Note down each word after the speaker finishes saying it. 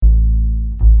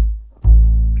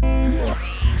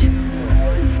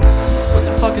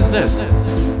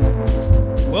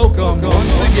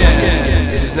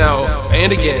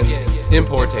And again,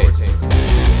 importates.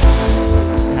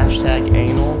 Hashtag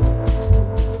anal.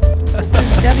 This is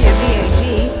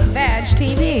WVAG Vag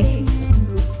TV.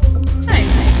 Nice.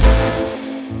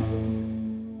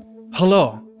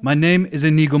 Hello, my name is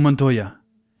Inigo Montoya.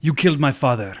 You killed my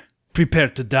father. Prepare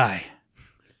to die.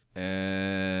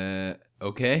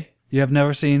 Okay? You have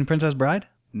never seen Princess Bride?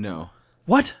 No.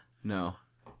 What? No.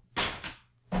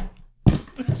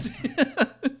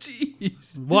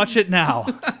 Jeez. Watch it now.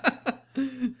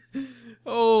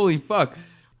 Holy fuck.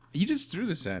 You just threw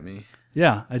this at me.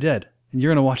 Yeah, I did. And you're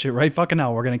going to watch it right fucking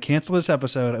now. We're going to cancel this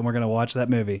episode and we're going to watch that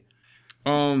movie.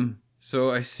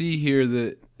 So I see here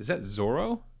that... Is that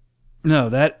Zorro? No,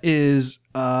 that is...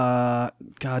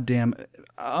 goddamn.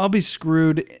 I'll be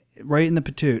screwed right in the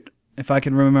patoot if I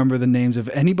can remember the names of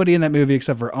anybody in that movie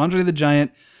except for Andre the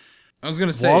Giant, I was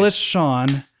going to say... Wallace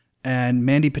Shawn, and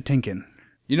Mandy Patinkin.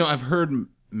 You know, I've heard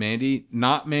Mandy,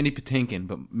 not Mandy Patinkin,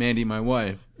 but Mandy, my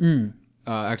wife,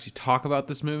 actually talk about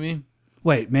this movie.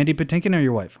 Wait, Mandy Patinkin or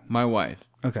your wife? My wife.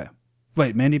 Okay.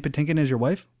 Wait, Mandy Patinkin is your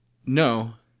wife?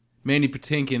 No, Mandy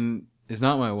Patinkin is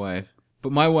not my wife,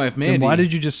 but my wife, Mandy... Then why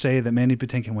did you just say that Mandy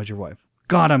Patinkin was your wife?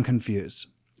 God, I'm confused.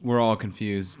 We're all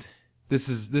confused.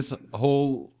 This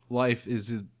whole life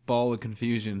is a ball of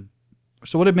confusion.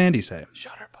 So what did Mandy say?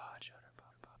 Shut her pod.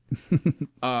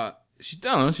 She, I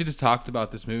don't know, she just talked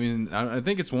about this movie, and I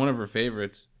think it's one of her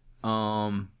favorites.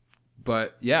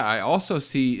 But yeah, I also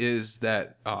see is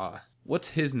that, what's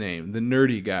his name? The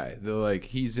nerdy guy.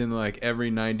 He's in like every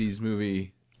 90s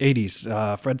movie.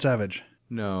 80s, Fred Savage.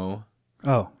 No.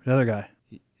 Oh, the other guy.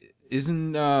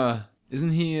 Isn't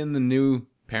he in the new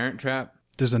Parent Trap?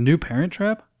 There's a new Parent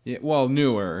Trap? Yeah, well,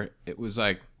 newer. It was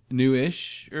like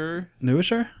newish-er.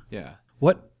 Newisher? Yeah.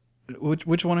 What?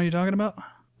 Which one are you talking about?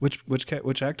 Which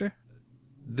actor?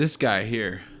 This guy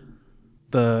here.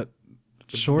 The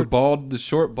short, the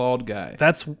short bald guy.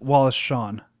 That's Wallace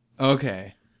Shawn.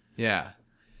 Okay. Yeah.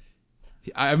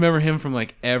 I remember him from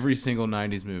like every single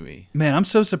 90s movie. Man, I'm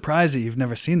so surprised that you've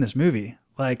never seen this movie.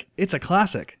 Like, it's a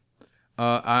classic.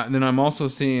 And then I'm also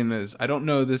seeing this. I don't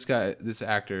know this guy, this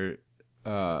actor.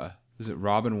 Is it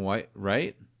Robin White?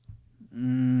 Right?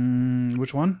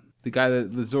 Which one? The guy the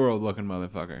Zorro-looking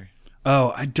motherfucker.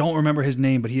 Oh, I don't remember his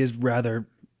name, but he is rather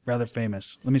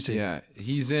famous. Let me see. Yeah,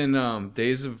 he's in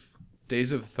Days of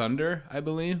Thunder, I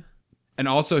believe, and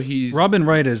also he's Robin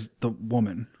Wright is the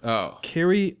woman. Oh,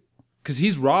 Carrie, because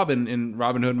he's Robin in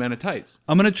Robin Hood Men in Tights.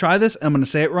 I'm gonna try this. I'm gonna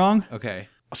say it wrong. Okay.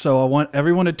 So I want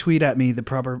everyone to tweet at me the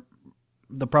proper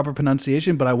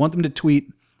pronunciation, but I want them to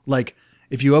tweet like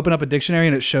if you open up a dictionary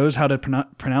and it shows how to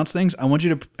pronounce things. I want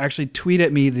you to actually tweet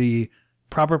at me the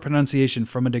proper pronunciation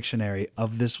from a dictionary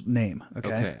of this name.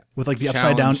 Okay. With like the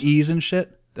upside down E's and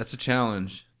shit. That's a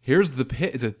challenge. Here's the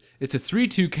pitch. It's a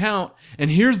 3-2 count, and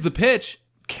here's the pitch.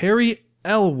 Carrie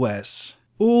Elwes.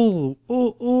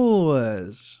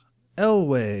 Elwes.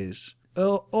 Elwes.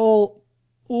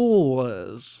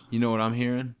 You know what I'm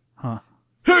hearing? Huh.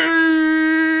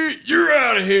 Hey, you're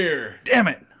out of here. Damn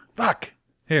it. Fuck.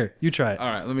 Here, you try it.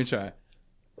 All right, let me try it.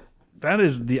 That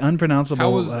is the unpronounceable. How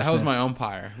was name. my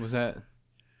umpire? Was that?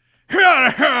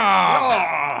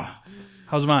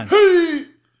 How's mine?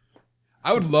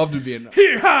 I would love to be an.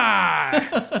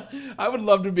 I would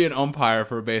love to be an umpire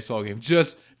for a baseball game,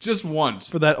 just once.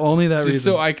 For that only that reason. Just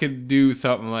so I could do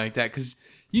something like that, because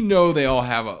you know they all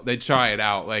have they try it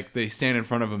out, like they stand in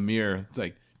front of a mirror. It's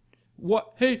like,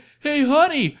 what? Hey,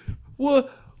 honey, what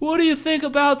do you think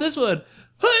about this one?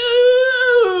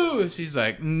 She's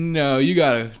like, no, you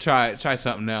gotta try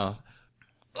something else.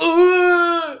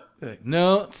 Like,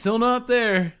 no, still not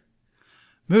there.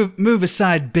 Move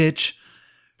aside, bitch.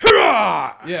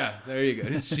 Yeah, there you go.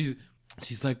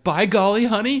 She's like, by golly,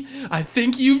 honey, I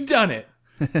think you've done it.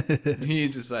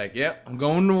 He's just like, yep, I'm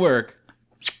going to work.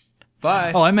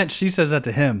 Bye. Oh, I meant she says that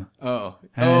to him. Oh,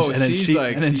 and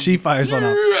then she fires one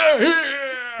up.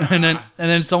 And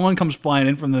then someone comes flying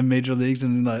in from the major leagues,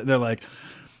 and they're like,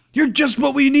 "You're just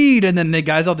what we need." And then the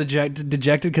guy's all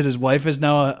dejected because his wife is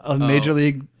now a major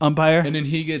league umpire. And then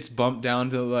he gets bumped down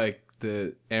to like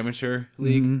the amateur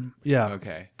league. Yeah.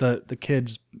 Okay. The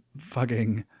kids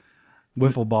fucking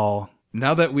wiffle ball.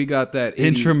 Now that we got that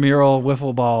intramural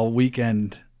wiffle ball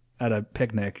weekend at a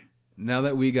picnic. Now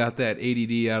that we got that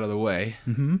ADD out of the way,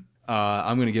 I'm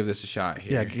gonna give this a shot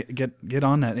here. Yeah, get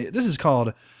on that. This is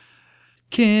called.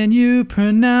 Can you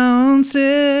pronounce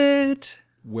it?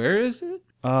 Where is it?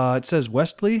 It says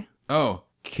Westley. Oh,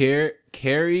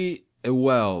 Carrie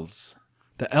Wells.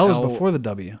 The L is before the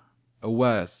W.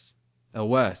 Wes.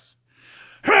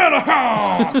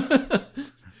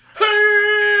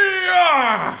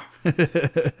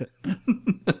 This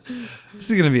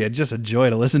is gonna be just a joy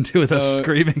to listen to with us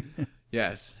screaming.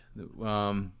 Yes.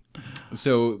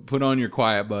 So put on your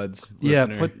quiet buds, Yeah,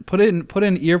 listener. put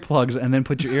in earplugs and then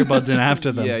put your earbuds in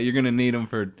after them. Yeah, you're gonna need them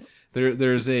for.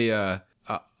 There's gonna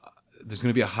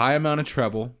be a high amount of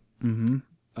treble.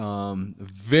 Mm-hmm.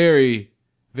 Very,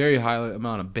 very high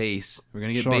amount of bass. We're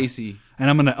gonna get bassy, and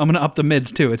I'm gonna up the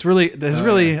mids too. It's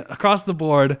really across the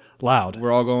board loud.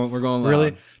 We're going loud.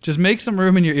 Really, just make some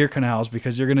room in your ear canals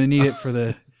because you're gonna need it for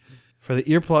the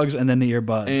earplugs and then the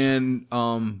earbuds,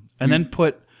 and then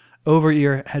put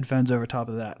over-ear headphones over top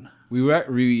of that.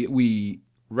 We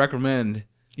recommend.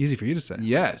 Easy for you to say.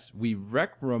 Yes, we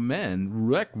recommend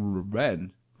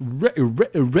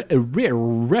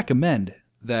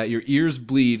that your ears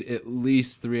bleed at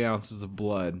least 3 ounces of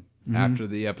blood after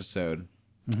the episode.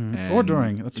 Mm-hmm. Or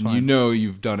during. That's fine. You know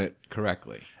you've done it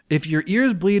correctly. If your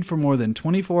ears bleed for more than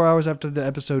 24 hours after the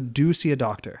episode, do see a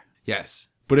doctor. Yes.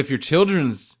 But if your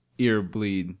children's ears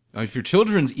bleed, if your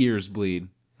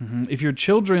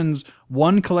children's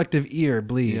one collective ear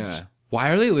bleeds, why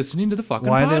are they listening to the fucking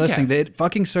why podcast? are they listening? It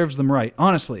fucking serves them right.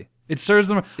 Honestly, it serves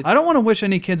them. I don't want to wish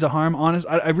any kids a harm. Honest,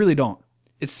 I really don't.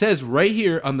 It says right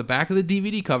here on the back of the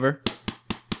DVD cover.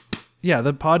 Yeah,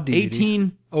 the pod DVD.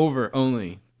 18 over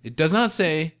only. It does not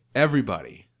say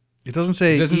everybody. It doesn't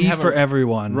say for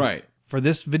everyone. Right. For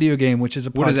this video game, which is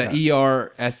a podcast. What is that?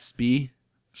 ERSB?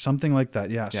 Something like that,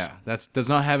 yes. Yeah, that does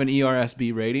not have an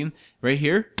ERSB rating. Right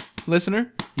here,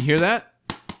 listener, you hear that?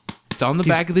 It's on the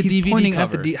back of the DVD pointing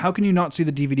cover. At how can you not see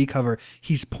the DVD cover?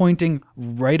 He's pointing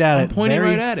right at it. I'm pointing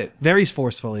right at it. Very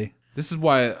forcefully. This is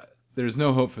why there's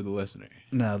no hope for the listener.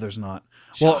 No, there's not.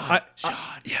 Sean, I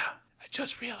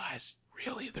just realized,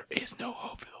 really, there is no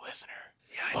hope for the listener.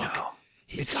 Yeah, I know.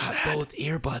 He's got sad. Both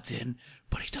earbuds in,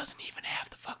 but he doesn't even have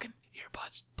the fucking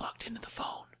earbuds plugged into the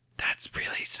phone. That's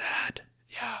really sad.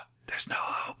 Yeah. There's no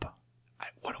hope.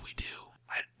 What do we do?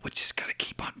 We just gotta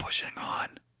keep on pushing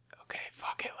on. Okay,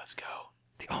 fuck it, let's go.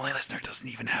 The only listener doesn't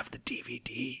even have the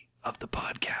DVD of the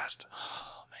podcast.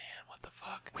 Oh, man, what the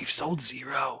fuck? We've sold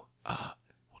 0.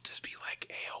 We'll just be like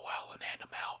AOL and hand them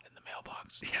out in the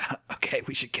mailbox. Yeah, okay,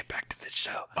 we should get back to this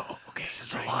show. Oh, okay. This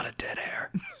is a lot of dead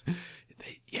air.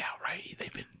 Right.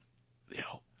 They've been,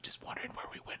 just wondering where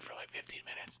we went for like 15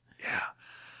 minutes. Yeah.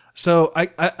 So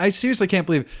I seriously can't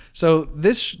believe. So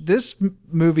this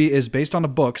movie is based on a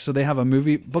book. So they have a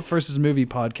book versus movie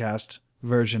podcast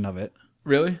version of it.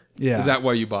 Really? Yeah. Is that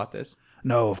why you bought this?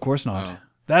 No, of course not. Oh.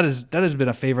 That has been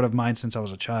a favorite of mine since I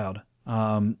was a child.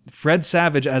 Fred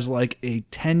Savage, as like a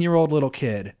 10-year-old little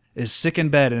kid, is sick in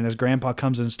bed, and his grandpa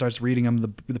comes in and starts reading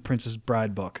him the Princess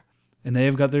Bride book, and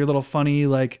they've got their little funny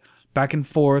like back and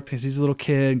forth because he's a little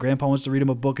kid. And Grandpa wants to read him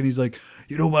a book, and he's like,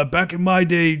 back in my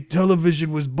day,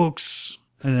 television was books,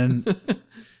 and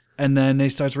then they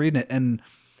starts reading it, and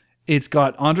it's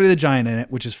got Andre the Giant in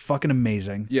it, which is fucking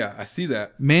amazing. Yeah, I see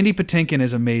that. Mandy Patinkin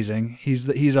is amazing. He's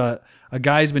a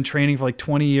guy who's been training for like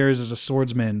 20 years as a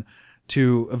swordsman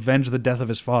to avenge the death of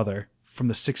his father from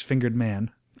the Six-Fingered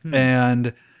Man.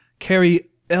 And Carrie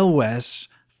Elwes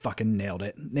fucking nailed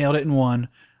it in one.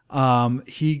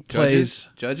 He plays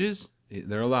Judges.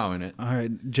 They're allowing it. All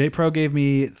right, J-Pro gave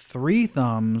me 3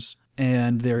 thumbs,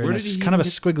 and they're in kind of a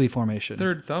squiggly formation.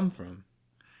 Third thumb from?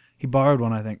 He borrowed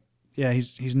one, I think. Yeah,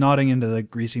 he's nodding into the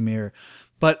greasy mirror.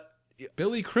 But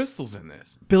Billy Crystal's in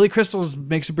this. Billy Crystal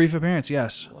makes a brief appearance,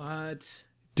 yes. What?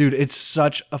 Dude, it's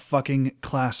such a fucking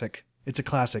classic. It's a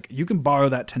classic. You can borrow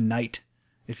that tonight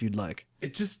if you'd like.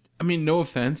 It just, no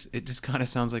offense, it just kind of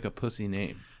sounds like a pussy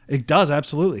name. It does,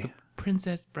 absolutely. The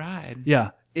Princess Bride.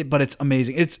 Yeah, but it's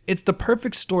amazing. It's the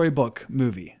perfect storybook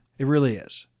movie. It really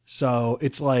is. So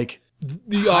it's like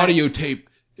the audio tape.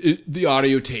 The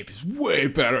audio tape is way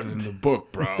better than the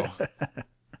book, bro.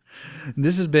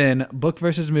 This has been Book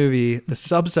versus Movie, the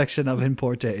subsection of In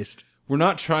Poor Taste. We're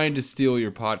not trying to steal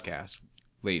your podcast,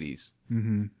 ladies.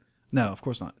 Mm-hmm. No, of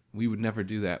course not. We would never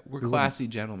do that. We're classy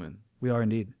gentlemen. We are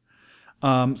indeed.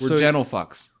 We're gentle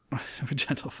fucks. We're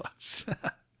gentle fucks.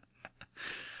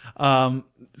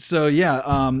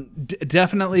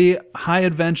 Definitely high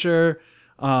adventure,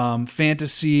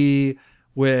 fantasy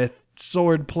with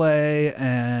sword play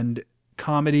and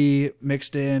comedy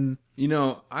mixed in.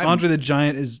 Andre the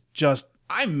Giant is just...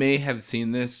 I may have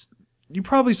seen this. You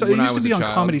probably saw it. It used to be on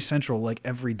Comedy Central like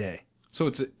every day. So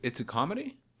it's a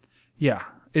comedy? Yeah.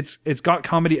 It's got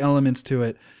comedy elements to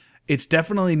it. It's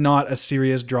definitely not a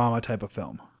serious drama type of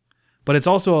film. But it's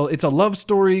also a love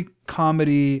story,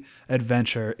 comedy,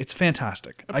 adventure. It's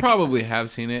fantastic. I probably have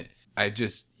seen it.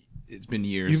 It's been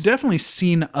years. You've definitely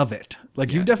seen of it.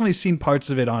 Like, you've definitely seen parts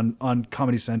of it on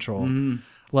Comedy Central. Mm-hmm.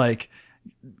 Like,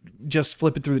 just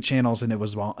flip it through the channels and it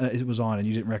was on, and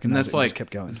you didn't And recognize that's it. And like just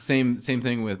kept going. the same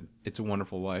thing with It's a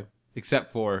Wonderful Life,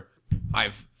 except for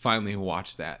I've finally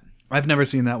watched that. I've never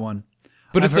seen that one,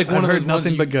 But it's I've like heard, one I've of those heard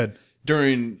nothing ones but good.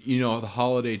 during the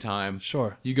holiday time.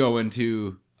 Sure. You go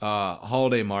into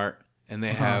Holiday Mart and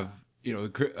they have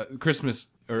Christmas.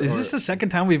 Is this the second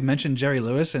time we've mentioned Jerry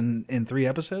Lewis in 3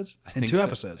 episodes? I In think 2 so.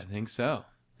 episodes? I think so.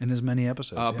 In as many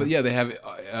episodes. But yeah, they have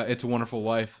It's a Wonderful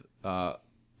Life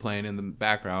playing in the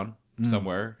background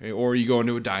somewhere, or you go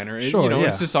into a diner. Sure,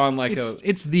 It's just on like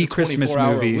it's the Christmas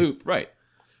 24-hour movie. loop, right?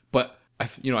 But I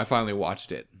finally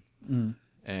watched it,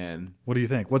 and What do you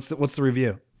think? What's the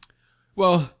review?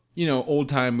 well, old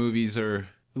time movies are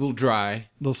a little dry, A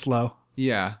little slow.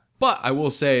 yeah. But I will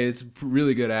say it's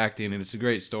really good acting and it's a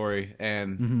great story,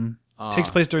 and Takes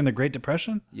place during the Great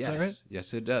Depression? yes, Is that right?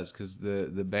 yes, it does, because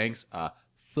the banks are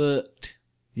fucked.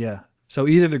 Yeah. So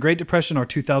either the Great Depression or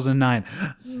 2009.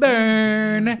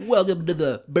 Burn. Welcome to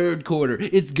the bird quarter.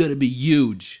 It's gonna be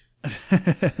huge.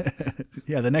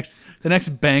 Yeah, the next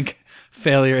bank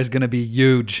failure is going to be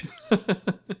huge.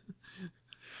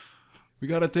 We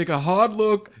gotta take a hard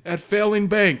look at failing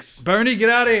banks. Bernie, get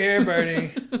out of here,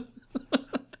 Bernie.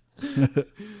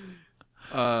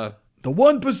 The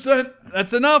 1%,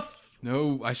 that's enough.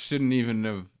 No, I shouldn't even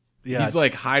have. Yeah. He's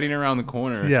like hiding around the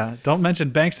corner. Yeah, don't mention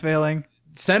banks failing.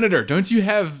 Senator, don't you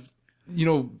have,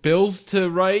 bills to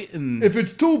write? And If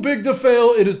it's too big to fail,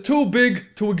 it is too big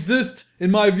to exist,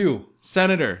 in my view.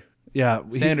 Senator Yeah,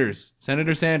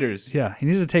 Senator Sanders, yeah, he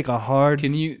needs to take a hard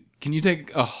can you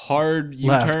take a hard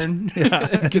Left. U-turn? Yeah.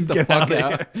 and get the Get fuck outta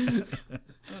out.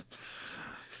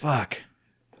 fuck.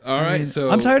 All right,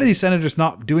 so I'm tired of these senators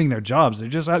not doing their jobs. They're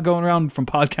just out going around from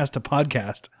podcast to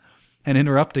podcast and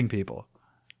interrupting people.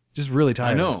 Just really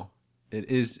tired. I know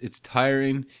it's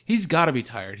tiring. He's got to be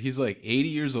tired. He's like 80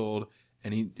 years old,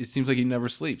 and it seems like he never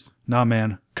sleeps. Nah,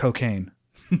 man, cocaine.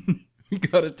 We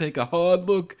gotta take a hard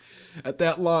look at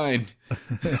that line.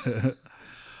 I'm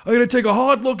gonna take a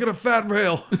hard look at a fat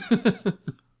rail.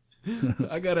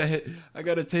 I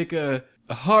gotta take a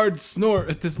hard snort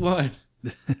at this line.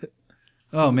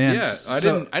 Oh man. Yeah, I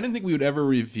So- didn't think we would ever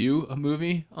review a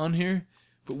movie on here,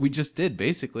 but we just did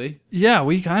basically. Yeah,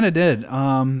 we kind of did.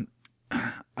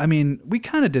 I mean, we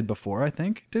kind of did before. I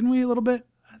think, didn't we? A little bit.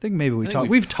 I think maybe we I think talked.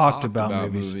 We've talked about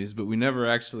movies. but we never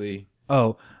actually.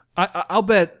 Oh, I'll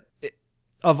bet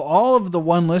of all of the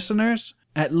one listeners,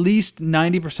 at least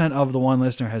 90% of the one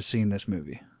listener has seen this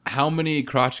movie. How many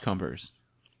crotch cumbers?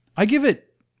 I give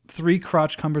it 3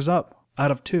 crotch cumbers up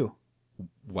out of 2.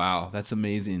 Wow, that's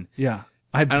amazing. Yeah,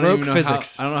 I I don't broke even know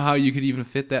physics I don't know how you could even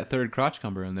fit that third crotch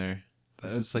cumber in there.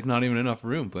 It's just like not even enough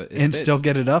room, but it and fits. still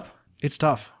get it up. It's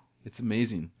tough. It's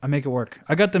amazing. I make it work.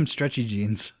 I got them stretchy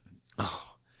jeans.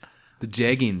 The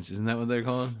jeggings, isn't that what they're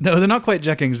called? No, they're not quite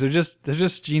jeggings. They're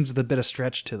just jeans with a bit of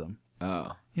stretch to them.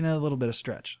 Oh, A little bit of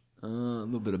stretch. a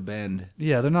little bit of bend.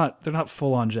 Yeah, they're not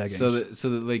full on jeggings. So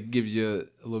that like gives you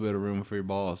a little bit of room for your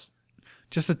balls.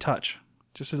 Just a touch,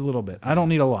 just a little bit. I don't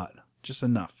need a lot, just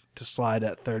enough to slide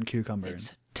that third cucumber in.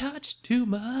 It's a touch too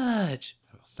much.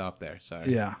 I'll stop there.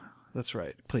 Sorry. Yeah, that's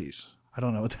right. Please, I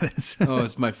don't know what that is. Oh,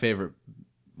 it's my favorite.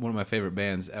 One of my favorite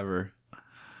bands ever.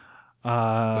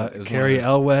 But it was Carrie one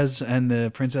Elwes and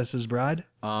the Princess's Bride.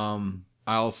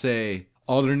 I'll say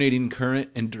alternating current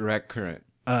and direct current.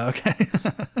 Okay.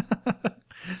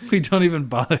 We don't even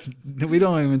bother. We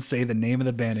don't even say the name of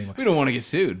the band anymore. We don't want to get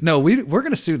sued. No, we're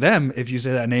going to sue them if you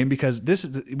say that name because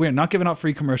we're not giving out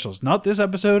free commercials. Not this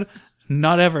episode,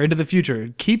 not ever into the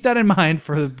future. Keep that in mind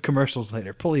for the commercials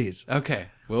later, please. Okay,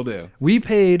 will do. We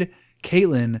paid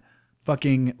Caitlin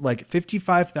fucking like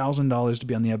 $55,000 to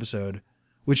be on the episode,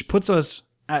 which puts us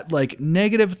at like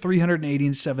negative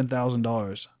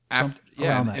 $387,000. Yeah,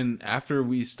 around that. and after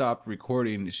we stopped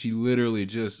recording, she literally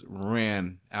just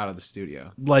ran out of the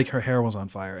studio. Like her hair was on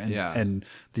fire, and Yeah. and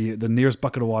the nearest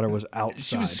bucket of water was outside.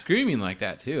 She was screaming like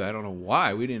that too. I don't know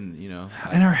why. We didn't,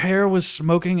 And her hair was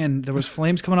smoking, and there was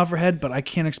flames coming off her head, but I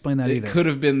can't explain that It either. could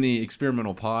have been the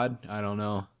experimental pod. I don't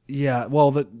know. Yeah,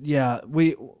 well,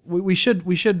 we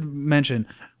should mention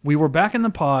we were back in the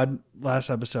pod last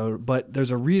episode, but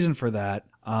there's a reason for that.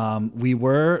 We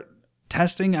were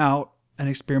testing out an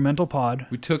experimental pod,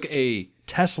 We took a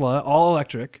Tesla, all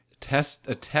electric, test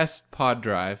pod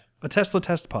drive. a Tesla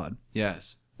test pod,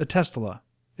 Yes. a Tesla,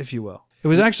 if you will. It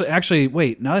was actually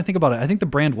wait. Now that I think about it, I think the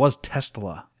brand was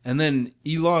Tesla. And then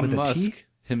Elon With a Musk T?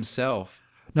 himself.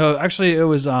 No, actually, it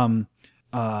was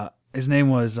his name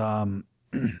was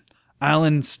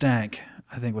Alan Stank,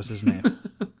 I think was his name,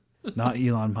 not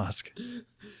Elon Musk.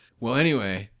 Well,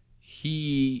 anyway,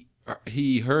 he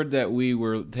heard that we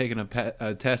were taking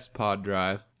a test pod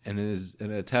drive, and is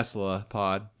in a Tesla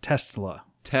pod. Tesla.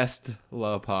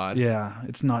 Tesla pod. Yeah,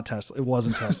 it's not Tesla. It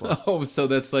wasn't Tesla. Oh, so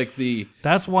that's like the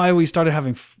That's why we started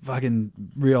having fucking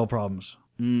real problems.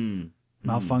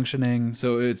 Malfunctioning.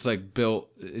 so it's like built.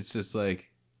 It's just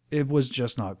like It was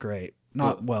just not great.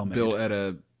 Not built, well made. built at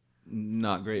a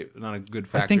not a good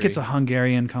factory. I think it's a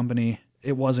Hungarian company.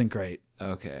 It wasn't great.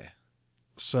 okay.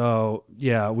 So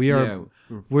yeah, Yeah.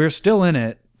 we're still in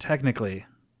it technically.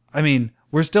 I mean,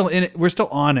 we're still in it. We're still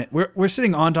on it. We're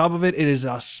sitting on top of it. It is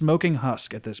a smoking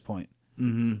husk at this point.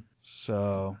 Mm-hmm.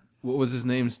 So What was his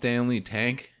name? Stanley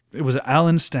Tank. it was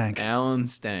Alan Stank. Alan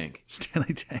Stank.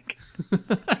 Stanley Tank.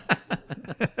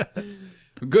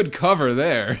 Good cover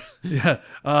there. Yeah.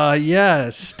 Yeah.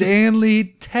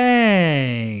 Stanley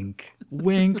Tank.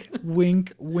 Wink,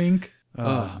 wink, wink.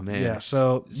 Oh man. Yeah.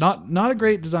 So not a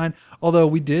great design. Although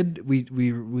we did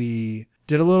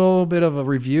did a little bit of a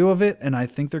review of it, and I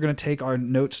think they're going to take our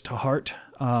notes to heart.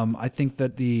 I think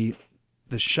that the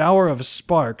shower of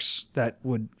sparks that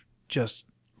would just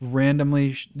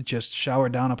randomly just shower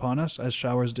down upon us, as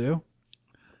showers do,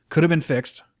 could have been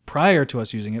fixed prior to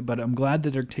us using it. But I'm glad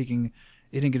that they're taking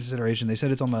it into consideration. They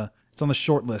said it's on the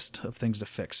short list of things to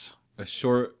fix. A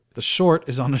short. The short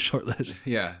is on the short list.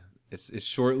 Yeah. It's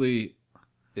shortly.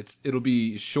 It'll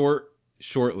be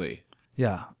shortly.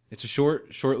 Yeah. It's a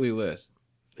shortly list.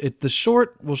 The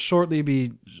short will shortly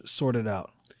be sorted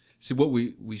out. See, what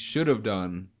we should have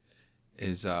done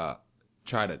is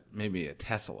try to maybe a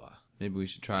Tesla. Maybe we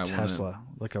should try one. Tesla,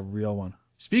 like a real one.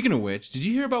 Speaking of which, did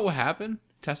you hear about what happened?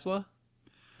 Tesla?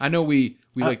 I know we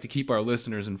like to keep our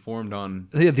listeners informed on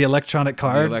The electronic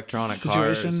car the electronic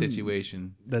car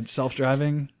situation. That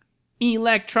self-driving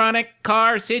Electronic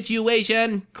car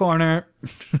situation. corner.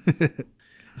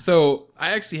 So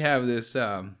I actually have this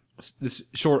this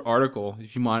short article.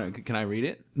 If you want, can I read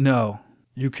it? No,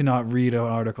 you cannot read an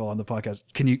article on the podcast.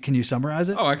 Can you summarize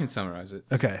it? Oh, I can summarize it.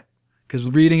 Okay. Because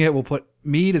reading it will put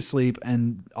me to sleep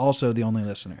and also the only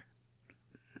listener.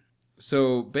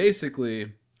 So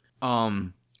basically, a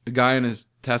guy in his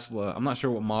Tesla, I'm not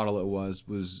sure what model it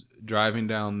was driving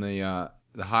down the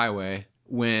highway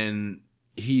when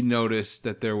he noticed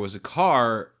that there was a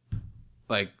car,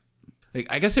 like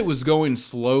I guess it was going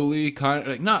slowly, kind of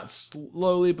like not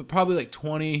slowly, but probably like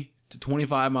 20 to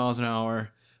 25 miles an hour.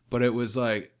 But it was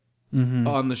like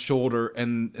on the shoulder,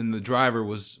 and the driver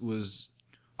was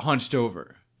hunched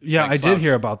over. Yeah, like I slouched, did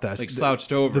hear about that. like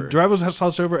slouched over. The driver was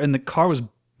slouched over, and the car was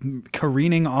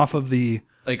careening off of the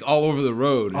like all over the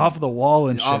road, off the wall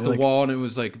and shit. off the like, wall, and it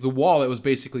was like the wall that was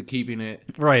basically keeping it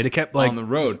Right, it kept like on the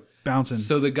road bouncing.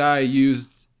 So the guy he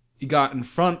got in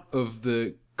front of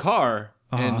the car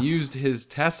and used his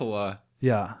Tesla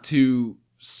Yeah. to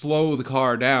slow the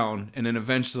car down, and then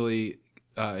eventually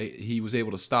he was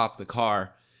able to stop the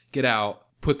car, get out,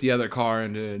 put the other car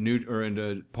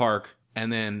into park,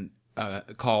 and then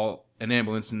call an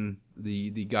ambulance, and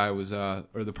the guy was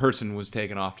or the person was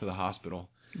taken off to the hospital.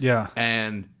 Yeah.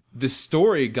 And this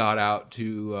story got out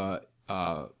to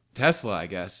Tesla, I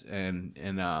guess, and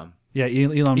Yeah,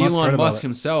 Elon Musk, heard Elon about Musk it.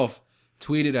 himself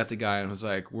tweeted at the guy and was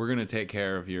like, "We're gonna take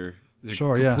care of your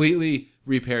Sure, yeah. completely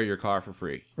repair your car for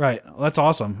free." Right. Well, that's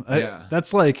awesome. Yeah.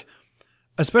 That's like,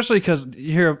 especially because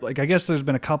you hear, like, I guess there's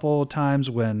been a couple times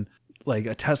when, like,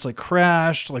 a Tesla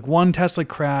crashed, like, one Tesla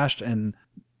crashed, and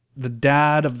the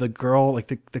dad of the girl, like,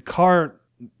 the car,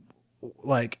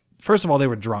 like, first of all, they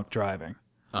were drunk driving.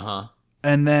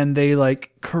 And then they,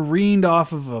 like, careened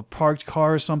off of a parked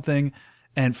car or something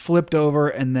and flipped over,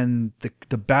 and then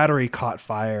the battery caught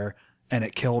fire, and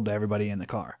it killed everybody in the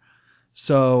car.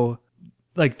 So,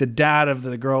 like, the dad of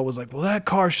the girl was like, well, that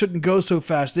car shouldn't go so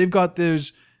fast. They've got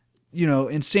those,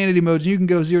 insanity modes, and you can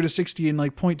go 0 to 60 in,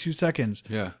 like, 0.2 seconds.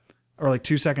 Yeah. Or, like,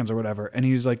 2 seconds or whatever. And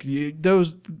he was like,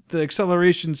 the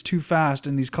acceleration's too fast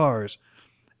in these cars.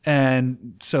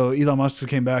 And so Elon Musk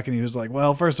came back, and he was like,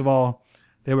 well, first of all,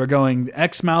 they were going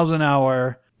X miles an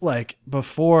hour, like,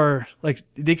 before, like,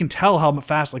 they can tell how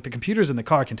fast, like, the computers in the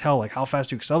car can tell, like, how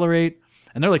fast you accelerate.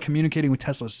 And they're, like, communicating with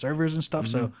Tesla's servers and stuff.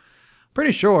 So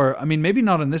pretty sure, I mean, maybe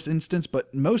not in this instance,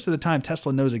 but most of the time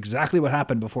Tesla knows exactly what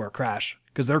happened before a crash,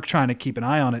 because they're trying to keep an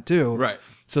eye on it too. Right.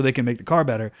 So they can make the car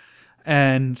better.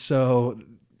 And so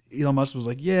Elon Musk was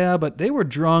like, yeah, but they were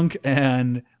drunk,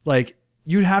 and, like,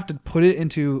 you'd have to put it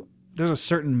into, there's a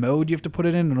certain mode you have to put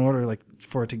it in order, like,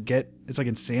 for it to get, it's like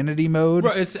insanity mode.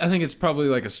 Right. I think it's probably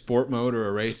like a sport mode or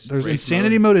a race. There's race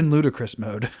insanity mode and ludicrous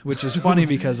mode, which is funny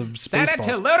because of Set it to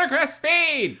Spaceballs. ludicrous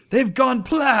speed. They've gone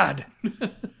plaid.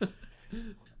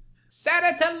 Set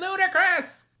it to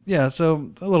ludicrous. Yeah,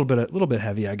 so a little bit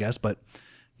heavy, I guess, but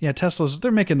yeah, Tesla's,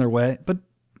 they're making their way. But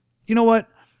you know what?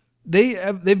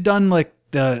 They've done, like,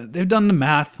 they've done the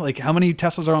math, like how many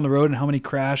Teslas are on the road and how many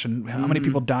crash and how many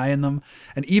people die in them.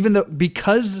 And even though,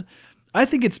 because I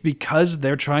think it's because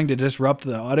they're trying to disrupt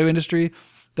the auto industry,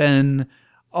 then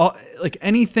like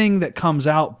anything that comes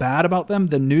out bad about them,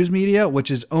 the news media, which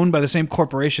is owned by the same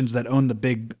corporations that own the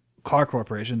big car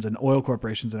corporations and oil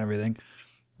corporations and everything,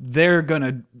 they're going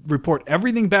to report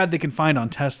everything bad they can find on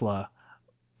Tesla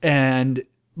and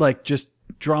like just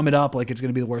drum it up like it's going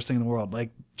to be the worst thing in the world. Like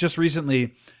just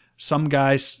recently, some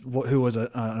guy who was an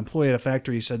employee at a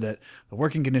factory said that the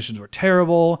working conditions were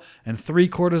terrible and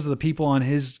 3/4 of the people in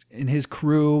his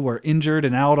crew were injured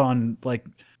and out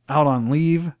on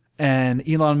leave. And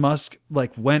Elon Musk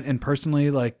like went and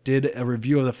personally like did a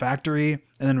review of the factory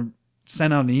and then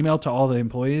sent out an email to all the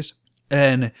employees.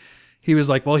 And he was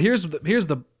like, well, here's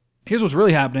what's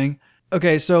really happening.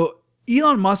 Okay, so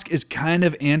Elon Musk is kind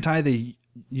of anti the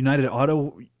United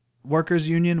Auto Workers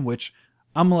Union, which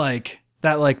I'm like,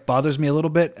 that like bothers me a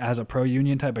little bit as a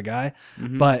pro-union type of guy.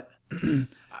 But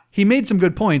he made some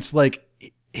good points. Like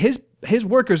his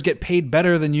workers get paid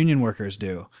better than union workers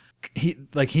do.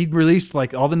 He released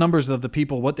like all the numbers of the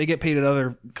people, what they get paid at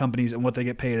other companies and what they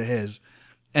get paid at his.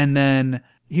 And then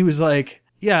he was like,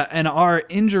 yeah, and our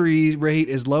injury rate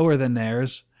is lower than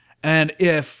theirs. And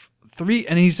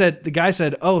the guy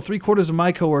said, oh, 3/4 of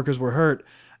my coworkers were hurt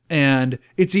and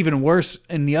it's even worse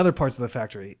in the other parts of the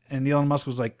factory. And Elon Musk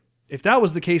was like, if that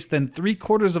was the case, then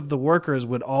 3/4 of the workers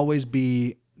would always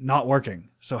be not working.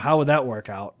 So how would that work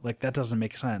out? Like that doesn't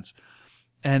make sense.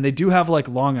 And they do have like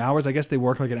long hours. I guess they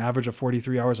work like an average of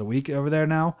 43 hours a week over there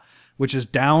now, which is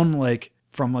down like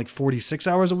from like 46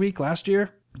 hours a week last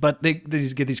year. But they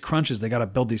just get these crunches. They got to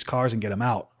build these cars and get them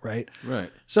out, right? Right.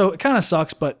 So it kind of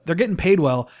sucks, but they're getting paid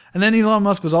well. And then Elon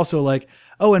Musk was also like,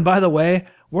 oh, and by the way,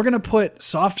 we're going to put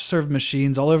soft serve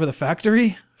machines all over the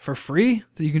factory for free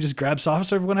that you can just grab soft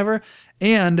serve whenever.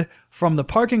 And from the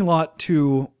parking lot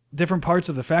to different parts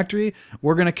of the factory,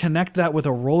 we're going to connect that with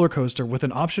a roller coaster with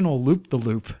an optional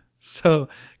loop-the-loop. So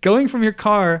going from your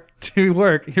car to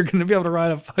work, you're going to be able to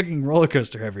ride a fucking roller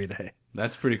coaster every day.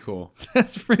 That's pretty cool.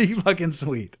 That's pretty fucking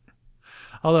sweet.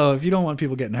 Although if you don't want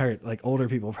people getting hurt, like older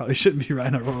people probably shouldn't be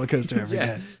riding a roller coaster every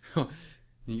day.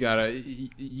 You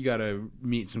gotta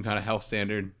meet some kind of health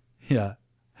standard. Yeah.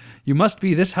 You must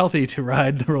be this healthy to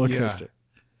ride the roller coaster.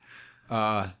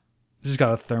 Just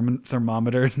got a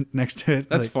thermometer next to it.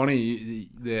 That's funny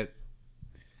that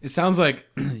it sounds like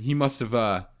he must have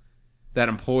that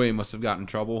employee must have gotten in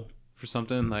trouble for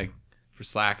something, like for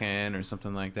slacking or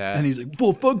something like that. And he's like,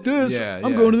 well, fuck this. Yeah,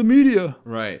 I'm going to the media.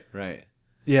 Right.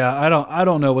 Yeah, I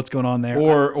don't know what's going on there.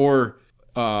 Or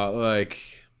like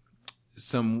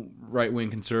some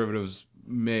right-wing conservatives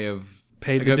may have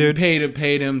paid the dude.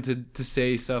 Paid him to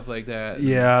say stuff like that.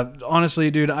 Yeah, honestly,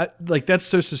 dude, that's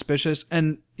so suspicious.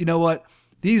 And you know what?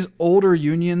 These older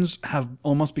unions have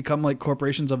almost become like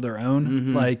corporations of their own.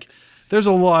 Mm-hmm. Like there's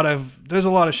a lot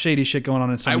of shady shit going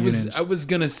on in some unions. I was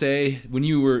gonna say when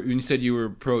you said you were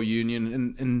pro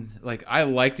union and like I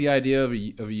like the idea of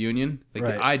a union, like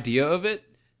the idea of it,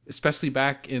 especially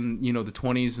back in the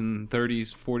 20s and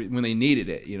 30s, 40s when they needed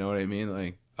it. You know what I mean?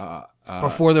 Like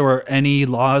before there were any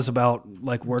laws about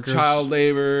like workers, child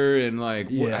labor, and like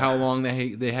how long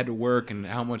they had to work and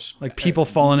how much like people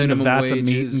falling into vats of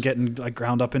meat and getting like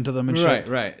ground up into them and shit.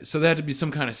 Right. So there had to be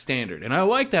some kind of standard, and I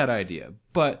like that idea,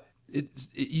 but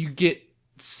you get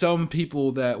some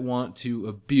people that want to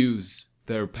abuse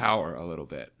their power a little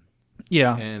bit.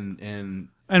 Yeah. And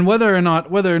whether or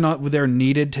not they're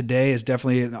needed today is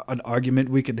definitely an argument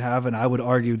we could have, and I would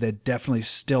argue that definitely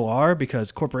still are,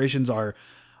 because corporations are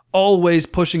always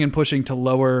pushing to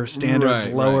lower standards,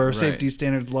 lower safety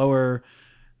standards, lower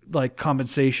like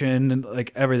compensation and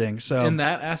like everything. So in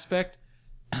that aspect,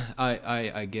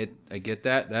 I get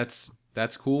that.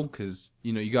 That's cool, because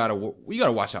you gotta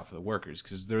watch out for the workers,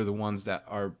 because they're the ones that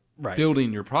are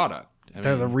building your product.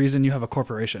 They're the reason you have a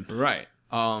corporation, right?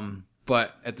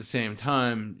 But at the same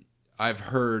time, I've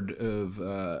heard of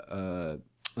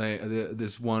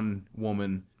this one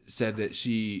woman said that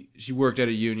she worked at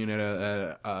a union at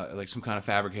a like some kind of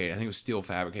fabricate. I think it was steel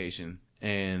fabrication,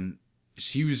 and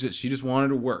she just wanted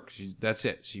to work. That's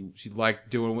it. She liked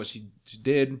doing what she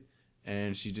did,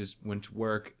 and she just went to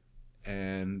work,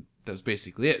 and that was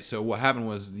basically it. So what happened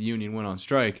was the union went on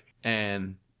strike,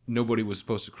 and nobody was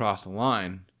supposed to cross the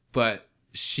line, but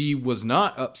she was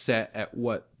not upset at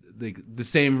what the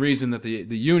same reason that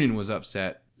the union was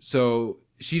upset. So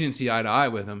she didn't see eye to eye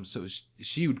with him, so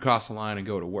she would cross the line and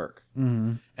go to work.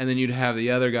 Mm-hmm. And then you'd have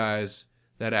the other guys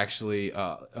that actually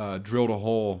drilled a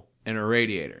hole in her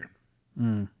radiator.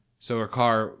 Mm. So her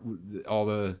car, all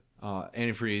the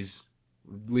antifreeze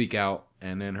would leak out,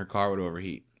 and then her car would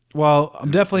overheat. Well,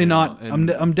 I'm definitely You know, not. and-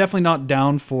 I'm definitely not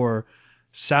down for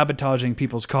sabotaging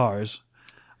people's cars.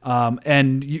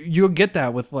 And you'll get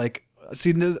that with like.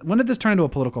 See, when did this turn into a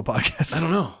political podcast? I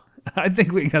don't know. I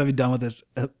think we gotta be done with this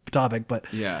topic, but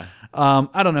Yeah.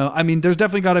 I don't know. I mean, there's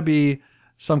definitely got to be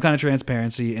some kind of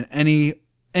transparency in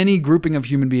any grouping of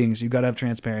human beings. You got to have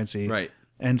transparency, Right.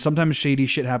 And sometimes shady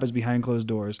shit happens behind closed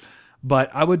doors. But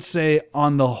I would say,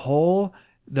 on the whole,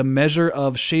 the measure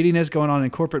of shadiness going on in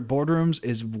corporate boardrooms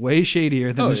is way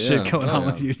shadier than Oh, the shit yeah. going Oh, on yeah.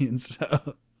 with unions.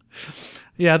 So,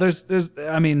 yeah, there's.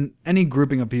 I mean, any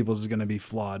grouping of people is going to be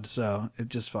flawed. So it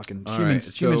just fucking All humans.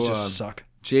 right, Humans so, just suck.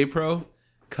 J-Pro,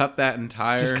 cut that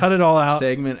entire Just cut it all out.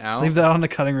 segment out. Leave that on the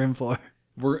cutting room floor.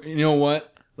 You know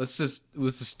what? Let's just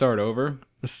start over.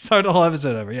 Start the whole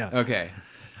episode over. Yeah. Okay.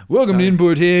 Welcome to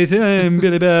Import Taste. I'm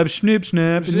Billy Bob Snip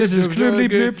Snap, and this is Knibbly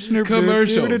Blip Snip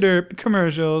Commercials.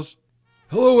 Commercials.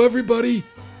 Hello, everybody.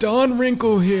 Don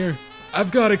Wrinkle here.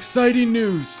 I've got exciting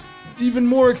news. Even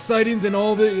more exciting than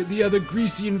all the other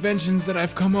greasy inventions that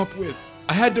I've come up with.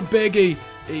 I had to beg a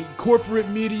corporate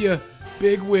media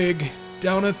bigwig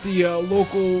down at the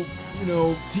local,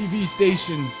 TV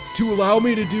station to allow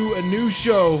me to do a new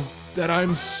show that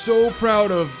I'm so proud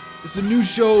of. It's a new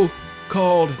show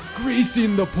called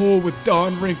Greasing the Pole with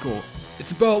Don Wrinkle.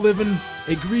 It's about living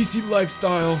a greasy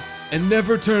lifestyle and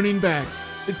never turning back.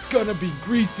 It's gonna be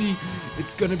greasy,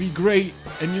 it's gonna be great,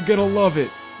 and you're gonna love it.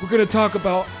 We're gonna talk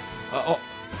about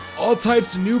all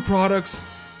types of new products.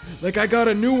 Like, I got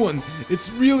a new one.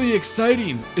 It's really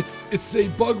exciting. It's a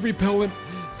bug repellent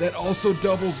that also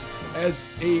doubles as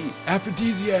a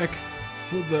aphrodisiac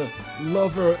for the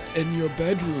lover in your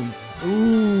bedroom.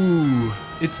 Ooh,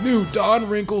 it's new, Don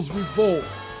Wrinkle's Revolt.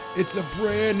 It's a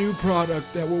brand new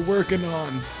product that we're working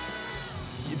on.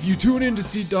 If you tune in to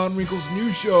see Don Wrinkle's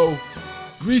new show,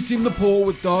 Greasing the Pole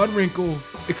with Don Wrinkle,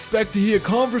 expect to hear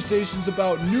conversations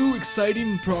about new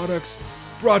exciting products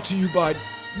brought to you by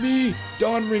me,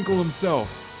 Don Wrinkle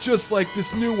himself. Just like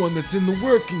this new one that's in the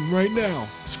working right now.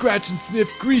 Scratch and sniff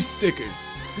grease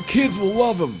stickers. The kids will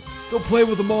love them. They'll play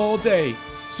with them all day.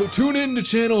 So tune in to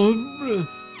channel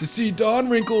to see Don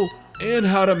Wrinkle and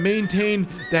how to maintain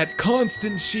that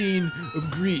constant sheen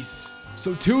of grease.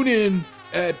 So tune in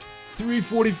at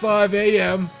 3:45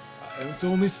 a.m. It's the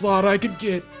only slot I could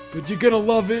get, but you're gonna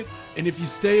love it. And if you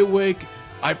stay awake,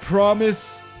 I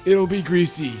promise it'll be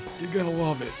greasy. You're gonna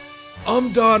love it.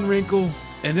 I'm Don Wrinkle,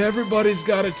 and everybody's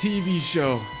got a TV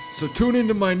show. So tune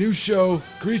into my new show,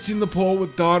 Greasing the Pole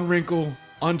with Don Wrinkle,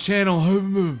 on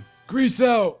channel Grease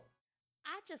out!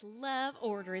 I just love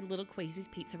ordering Little Queasy's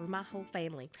Pizza for my whole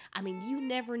family. I mean, you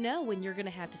never know when you're going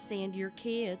to have to send your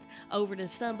kids over to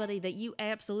somebody that you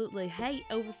absolutely hate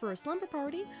over for a slumber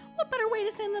party. What better way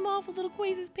to send them off with Little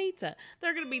Queasy's Pizza?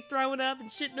 They're going to be throwing up and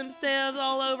shitting themselves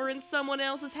all over in someone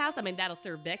else's house. I mean, that'll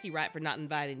serve Becky right for not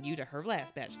inviting you to her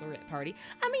last bachelorette party.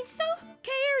 I mean, so who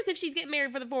cares if she's getting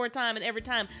married for the fourth time and every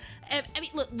time? I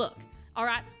mean, look. All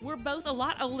right, we're both a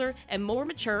lot older and more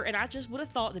mature, and I just would have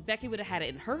thought that Becky would have had it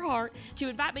in her heart to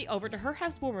invite me over to her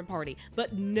housewarming party.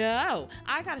 But no,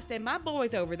 I got to send my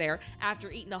boys over there after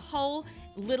eating a whole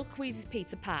Little Queasy's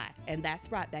Pizza pie. And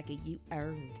that's right, Becky, you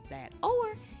earned that.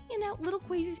 Or, Little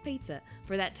Queasy's Pizza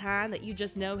for that time that you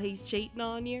just know he's cheating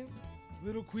on you.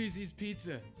 Little Queasy's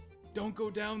Pizza. Don't go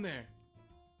down there.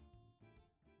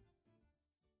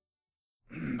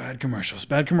 Bad commercials.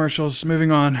 Bad commercials.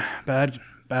 Moving on. Bad.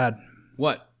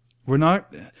 What? We're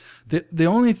not. The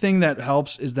only thing that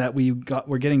helps is that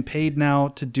we're getting paid now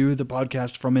to do the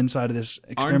podcast from inside of this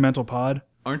experimental pod.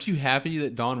 Aren't you happy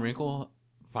that Don Wrinkle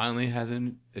finally has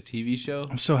a TV show?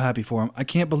 I'm so happy for him. I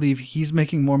can't believe he's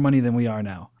making more money than we are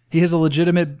now. He has a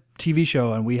legitimate TV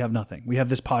show and we have nothing. We have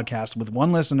this podcast with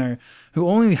one listener who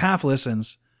only half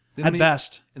listens at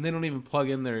best. And they don't even plug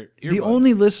in their earbuds. The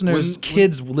only listeners,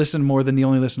 kids listen more than the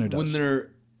only listener does. When they're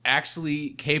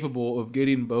actually capable of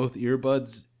getting both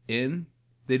earbuds in,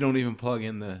 they don't even plug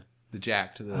in the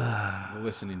jack to the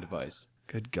listening device.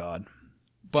 Good God.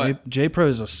 But J-Pro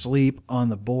is asleep on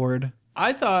the board.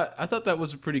 I thought that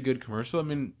was a pretty good commercial. I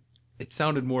mean, it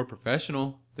sounded more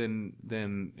professional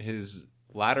than his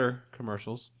latter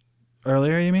commercials.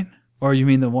 Earlier, you mean? Or you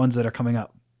mean the ones that are coming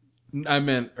up? I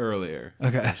meant earlier.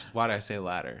 Okay. Why did I say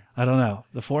latter? I don't know.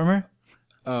 The former?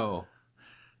 Oh,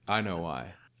 I know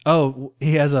why. Oh,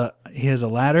 he has a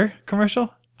ladder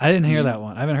commercial? I didn't hear that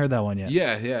one. I haven't heard that one yet.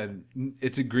 Yeah.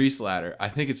 It's a grease ladder. I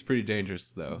think it's pretty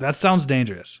dangerous, though. That sounds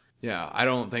dangerous. Yeah, I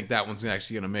don't think that one's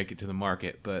actually going to make it to the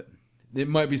market, but it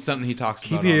might be something he talks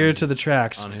about. Keep your ear to the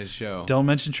tracks. On his show. Don't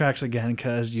mention tracks again,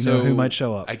 because you know who might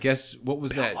show up. I guess, what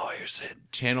was that? Lawyer said.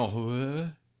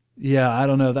 Channel... Yeah, I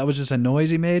don't know. That was just a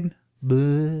noise he made.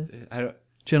 Blah. I don't...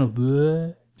 Channel.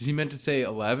 Blah. Did he meant to say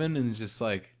 11 and just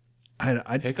like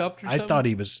hiccuped or I something? thought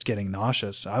he was getting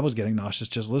nauseous. I was getting nauseous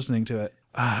just listening to it.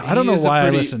 I He don't know is a why I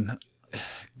pretty- listen.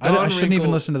 I Don shouldn't even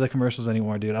Wrinkle- listen to the commercials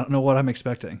anymore, dude. I don't know what I'm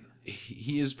expecting.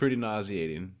 He is pretty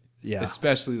nauseating. Yeah.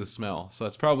 Especially the smell. So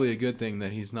it's probably a good thing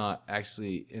that he's not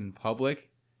actually in public.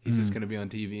 He's Mm. just going to be on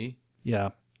TV. Yeah.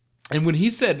 And when he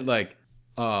said like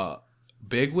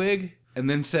bigwig and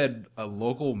then said a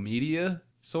local media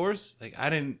source, like I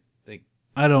didn't like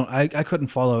I couldn't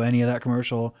follow any of that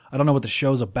commercial. I don't know what the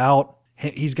show's about.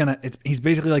 He's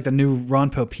basically like the new Ron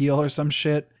Popeil or some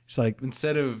shit. It's like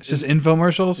instead of it's just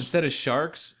infomercials. instead of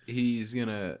sharks, he's going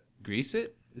to grease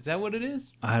it. Is that what it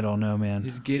is? I don't know, man.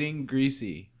 He's getting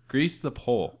greasy. Grease the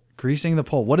pole. Greasing the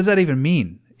pole. What does that even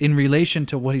mean in relation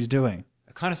to what he's doing?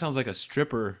 It kind of sounds like a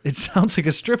stripper. It sounds like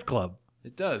a strip club.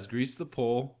 It does. Grease the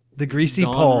pole. The greasy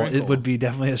Don pole. Wrinkle. It would be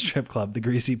definitely a strip club. The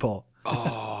greasy pole.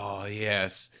 Oh,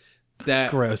 yes.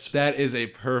 That Gross. That is a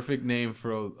perfect name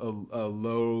for a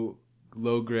low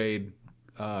grade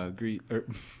grease.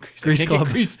 Grease club.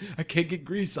 I can't get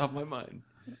grease off my mind.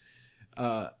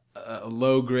 A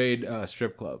low grade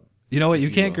strip club. You know what? You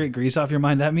you can't will. get grease off your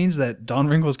mind. That means that Don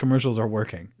Wrinkle's commercials are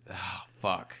working. Oh,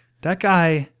 fuck. That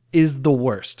guy is the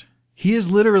worst. He is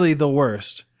literally the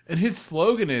worst. And his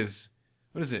slogan is,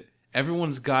 what is it?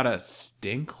 Everyone's got a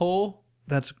stink hole,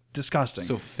 That's disgusting.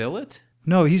 so fill it.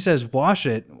 No, he says wash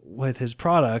it with his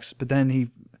products, but then he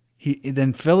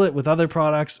then fill it with other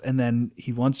products, and then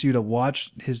he wants you to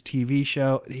watch his TV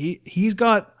show. He's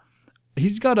got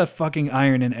a fucking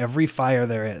iron in every fire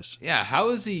there is. Yeah, how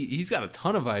is he? He's got a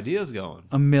ton of ideas going.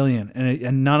 A million,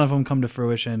 and none of them come to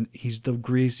fruition. He's the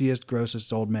greasiest,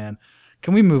 grossest old man.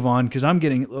 Can we move on? Because I'm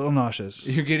getting a little nauseous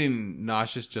You're getting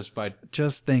nauseous just by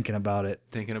just thinking about it.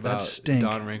 thinking about stink.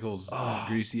 Don Wrinkle's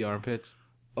greasy armpits.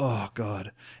 Oh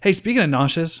God. Hey, speaking of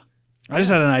nauseous, I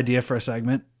just had an idea for a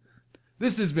segment.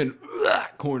 This has been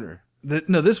corner.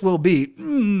 This will be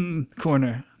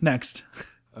corner next.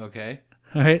 Okay.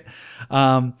 All right.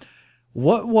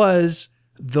 What was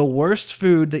the worst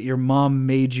food that your mom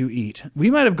made you eat?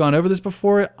 We might have gone over this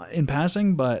before in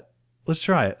passing, but let's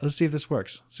try it. Let's see if this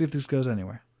works. See if this goes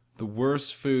anywhere. The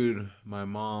worst food my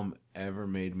mom ever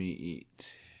made me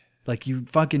eat. Like you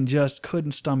fucking just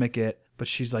couldn't stomach it, but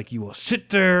she's like, you will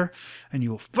sit there and you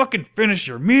will fucking finish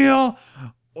your meal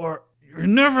or you're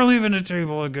never leaving the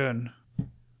table again.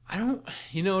 I don't,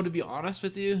 to be honest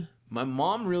with you, my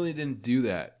mom really didn't do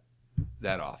that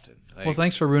often. Like, Well,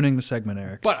 thanks for ruining the segment,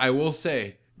 Eric. but I will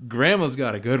say, Grandma's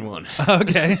got a good one.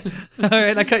 Okay. All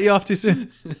right. I cut you off too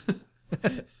soon.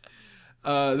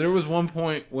 There was one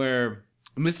point where,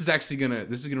 and this is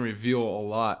gonna reveal a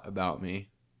lot about me.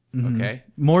 Mm-hmm. Okay.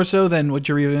 More so than what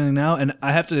you're reviewing now. And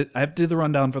I have to do the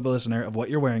rundown for the listener of what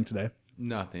you're wearing today.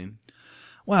 Nothing.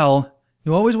 Well,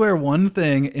 you always wear one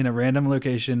thing in a random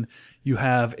location. You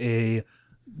have a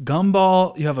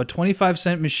gumball, you have a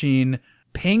 25-cent machine,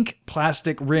 pink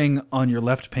plastic ring on your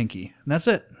left pinky. And that's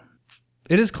it.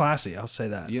 It is classy, I'll say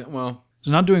that. Yeah. Well, It's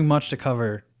not doing much to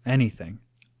cover anything.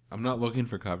 I'm not looking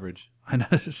for coverage. I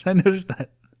noticed that.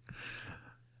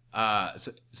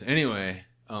 So anyway,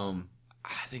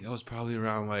 I think I was probably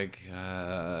around like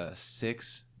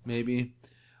 6, maybe.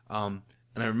 And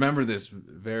I remember this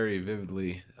very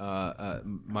vividly.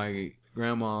 My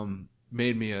grandmom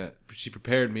she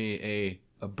prepared me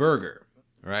a burger,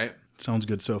 right? Sounds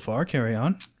good so far. Carry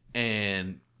on.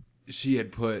 And she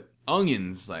had put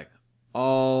onions like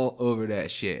all over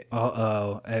that shit.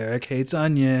 Uh-oh. Eric hates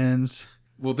onions.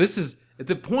 Well, this is at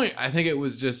the point. I think it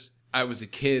was just I was a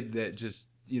kid that just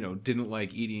didn't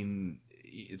like eating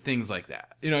things like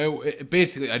that.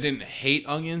 Basically I didn't hate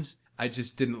onions. I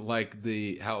just didn't like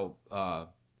how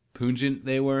pungent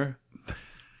they were.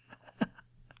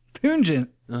 Pungent.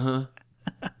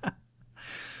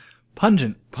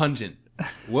 Pungent. Pungent.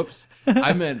 Whoops.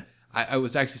 I meant I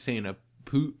was actually saying a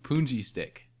punji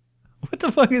stick. What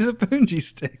the fuck is a punji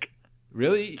stick?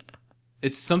 Really?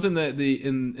 It's something that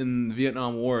in the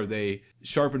Vietnam War they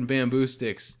sharpened bamboo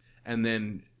sticks and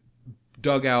then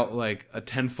dug out like a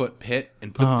 10-foot pit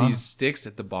and put these sticks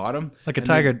at the bottom. Like a and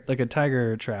tiger, then, like a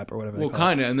tiger trap or whatever. well,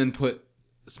 kind of, and then put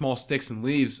small sticks and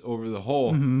leaves over the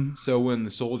hole. Mm-hmm. So when the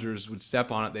soldiers would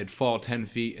step on it, they'd fall 10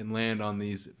 feet and land on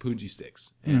these punji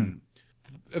sticks and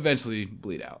eventually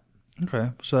bleed out.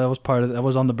 Okay, so that was that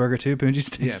was on the burger too, punji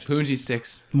sticks. Yeah, punji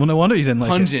sticks. Well, no wonder you didn't like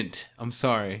Pungent. I'm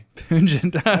sorry. it.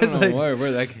 Pungent. I was don't know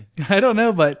where that came. I don't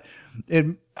know, but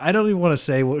I don't even want to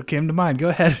say what came to mind. Go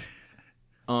ahead.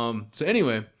 So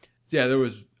anyway, yeah, there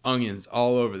was onions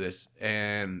all over this,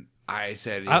 and I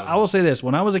said, I will say this: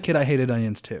 when I was a kid, I hated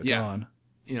onions too. Yeah. Go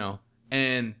on.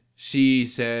 And she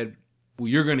said, well,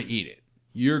 you're gonna eat it.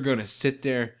 You're gonna sit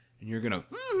there and you're gonna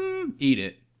eat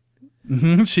it.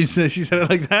 Mhm. She said it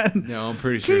like that. No, I'm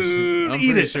pretty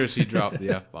sure. She dropped the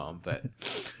F-bomb, but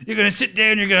You're gonna sit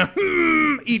there and you're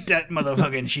gonna eat that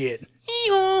motherfucking shit.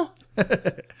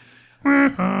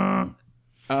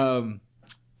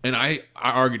 and I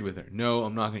argued with her. No,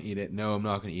 I'm not gonna eat it. No, I'm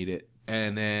not gonna eat it.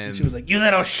 And then She was like, "You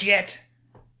little shit."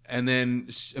 and then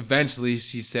eventually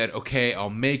she said, "Okay, I'll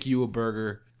make you a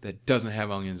burger that doesn't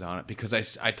have onions on it," because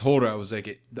I told her, I was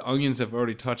like, the onions have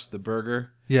already touched the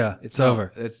burger. Yeah, it's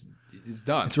over. It's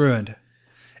done. It's ruined.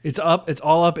 It's up. It's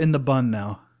all up in the bun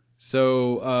now.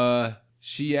 So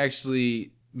she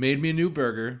actually made me a new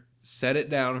burger, set it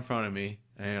down in front of me,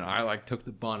 and I like took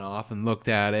the bun off and looked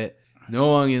at it.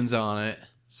 No onions on it.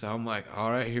 So I'm like,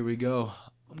 all right, here we go.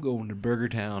 I'm going to Burger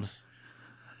Town.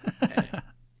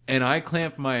 And I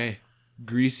clamped my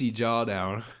greasy jaw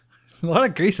down, A lot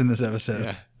of grease in this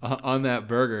episode. on that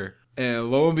burger. And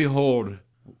lo and behold,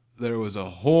 there was a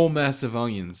whole mess of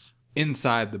onions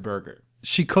inside the burger.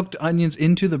 She cooked onions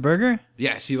into the burger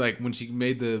Yeah, she when she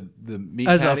made the meat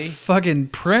as patty. a fucking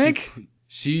prick.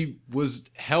 She was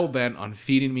hell-bent on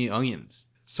feeding me onions.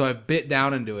 So I bit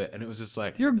down into it, and it was just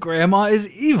like Your grandma is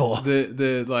evil.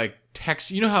 the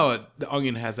texture. You know how the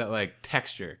onion has that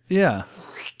texture, Yeah.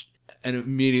 and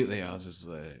immediately I was just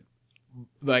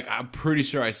like I'm pretty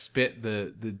sure I spit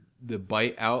the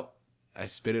bite out. I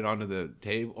spit it onto the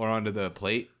table or onto the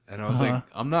plate, and I was like,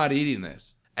 I'm not eating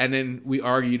this. And then we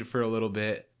argued for a little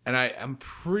bit, and I'm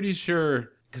pretty sure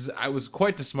because I was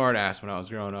quite the smart ass when I was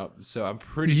growing up, so I'm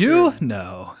pretty sure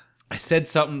No. I said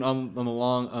something along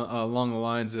the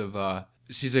lines of,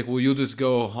 she's like, well, you'll just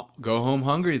go home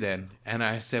hungry then. And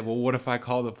I said, well, what if I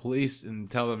call the police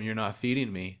and tell them you're not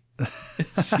feeding me?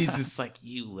 She's just like,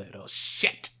 you little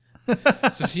shit.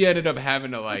 So she ended up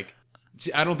having to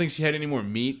I don't think she had any more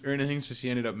meat or anything. So she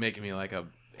ended up making me a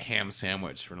ham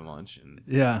sandwich for lunch.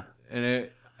 Yeah.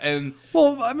 And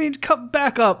Well, I mean, come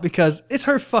back up because it's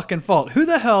her fucking fault. Who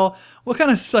the hell, what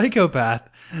kind of psychopath?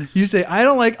 You say, I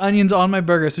don't like onions on my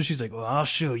burger. So she's like, well, I'll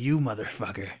show you,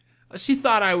 motherfucker. she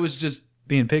thought I was just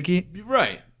Being picky.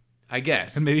 right, I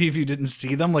guess. And maybe if you didn't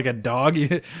see them like a dog,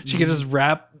 she could just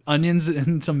wrap onions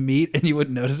in some meat and you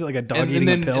wouldn't notice it like a dog eating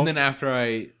a pill. And then after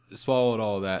I swallowed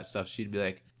all that stuff, she'd be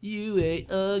like, you ate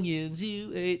onions.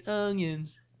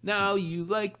 Now you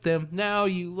like them. No,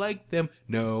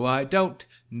 I don't.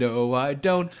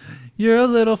 You're a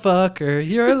little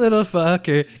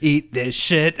fucker. Eat this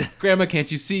shit. Grandma,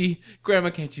 can't you see?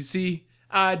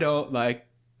 I don't like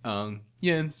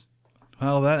onions.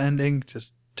 Well, that ending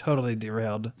just totally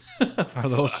derailed our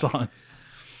little song.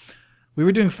 We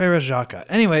were doing Farah Jaka.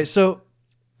 Anyway, so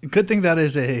good thing that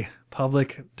is a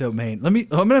public domain. I'm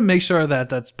going to make sure that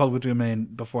that's public domain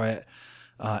before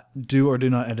I do or do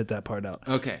not edit that part out.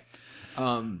 Okay.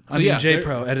 J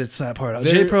Pro edits that part out.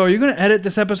 J Pro, are you going to edit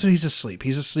this episode? He's asleep.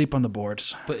 He's asleep on the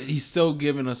boards. But he's still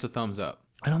giving us a thumbs up.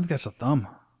 I don't think that's a thumb.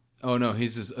 Oh, no,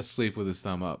 he's just asleep with his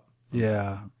thumb up.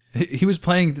 Yeah. He was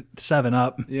playing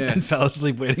 7-Up and Yes. fell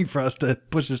asleep waiting for us to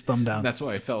push his thumb down. That's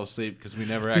why I fell asleep, because we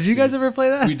never Did actually... you guys ever play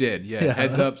that? We did, yeah. Yeah.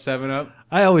 Heads up, 7-Up.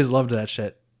 I always loved that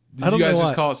shit. I Did don't you guys know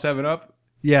just why. call it 7-Up?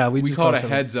 Yeah, We just called it 7-Up.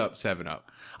 Heads Up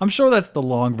 7-Up. I'm sure that's the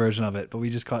long version of it, but we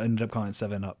just ended up calling it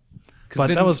 7-Up. But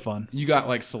then that was fun. You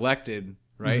got selected,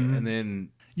 right? Mm-hmm. And then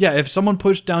Yeah, if someone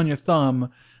pushed down your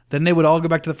thumb, then they would all go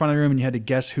back to the front of the room and you had to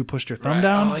guess who pushed your thumb right.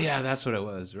 down. Oh yeah, that's what it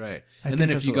was, right? I And think then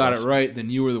if that's you what it got was. it right, then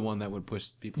you were the one that would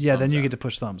push people's Yeah, thumbs then you out. get to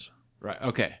push thumbs. Right.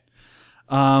 Okay.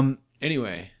 Um,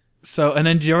 Anyway, so, and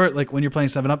then do you ever, when you're playing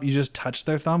 7-Up, you just touch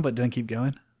their thumb but then keep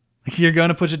going? You're going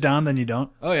to push it down, then you don't?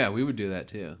 oh yeah, we would do that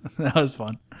too. That was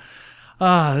fun.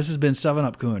 This has been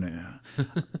 7-Up Corner.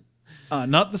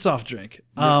 Not the soft drink.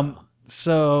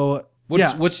 So,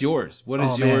 What's yours? What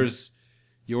is Oh, man. yours?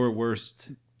 Your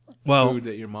worst well, food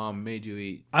that your mom made you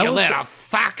eat? I You will little say-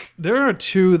 fuck. there are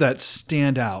two that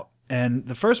stand out. And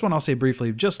the first one I'll say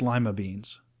briefly, just lima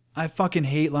beans. I fucking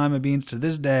hate lima beans to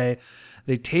this day.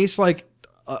 They taste like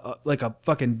a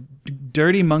fucking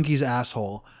dirty monkey's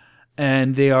asshole.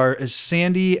 And they are as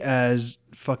sandy as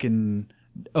fucking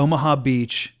Omaha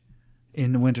Beach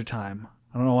in the wintertime.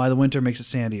 I don't know why the winter makes it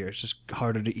sandier. It's just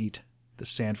harder to eat, the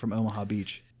sand from Omaha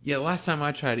Beach. Yeah, last time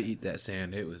I tried to eat that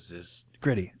sand, it was just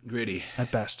Gritty gritty.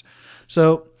 at best.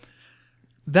 So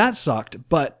that sucked.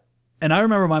 And I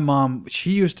remember my mom,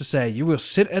 she used to say, you will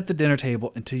sit at the dinner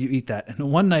table until you eat that.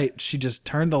 And one night she just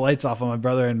turned the lights off on my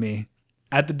brother and me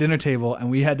at the dinner table.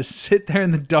 And we had to sit there in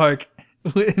the dark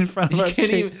in front of You our can't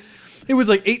table. even- It was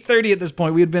 8:30 at this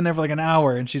point. We had been there for an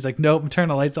hour. And she's like, nope, turn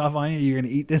the lights off on you. You're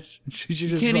going to eat this. She You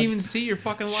just can't like- even see your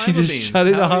fucking lima She just beans. shut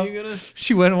it How off. Are you gonna...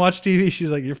 She went and watched TV. She's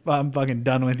like, I'm fucking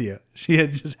done with you. She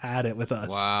had just had it with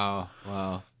us. Wow.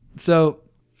 So,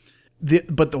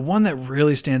 but the one that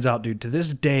really stands out, dude, to this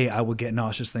day, I would get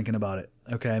nauseous thinking about it.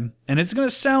 Okay. And it's going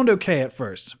to sound okay at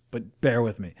first, but bear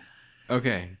with me.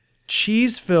 Okay.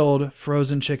 Cheese-filled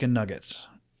frozen chicken nuggets.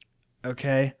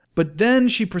 Okay. But then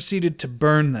she proceeded to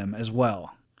burn them as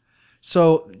well.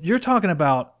 So you're talking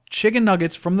about chicken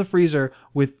nuggets from the freezer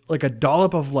with like a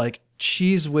dollop of like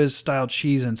Cheese Whiz style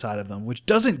cheese inside of them, which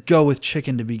doesn't go with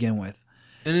chicken to begin with.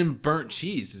 And then burnt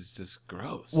cheese is just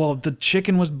gross. Well, the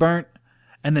chicken was burnt,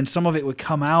 and then some of it would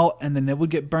come out, and then it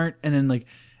would get burnt, and then like,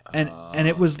 and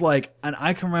it was like, and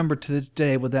I can remember to this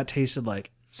day what that tasted like.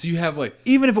 So you have like,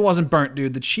 Even if it wasn't burnt,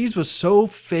 dude, the cheese was so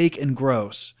fake and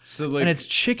gross. so like, And it's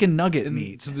chicken nugget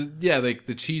meat. So like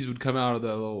the cheese would come out of the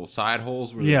little side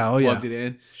holes where Yeah, they oh, plugged yeah. it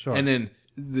in, Sure. and then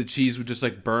the cheese would just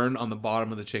like burn on the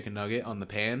bottom of the chicken nugget on the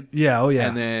pan. Yeah, oh yeah.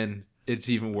 And then it's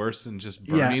even worse than just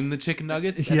burning the chicken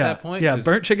nuggets at yeah, that point. yeah, 'cause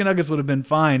burnt chicken nuggets would have been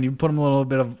fine. You put them a little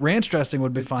bit of ranch dressing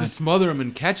would be fine. to smother them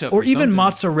in ketchup, Or even something.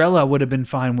 mozzarella would have been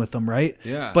fine with them, right?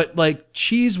 Yeah. But like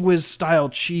Cheese Whiz style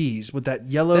cheese with that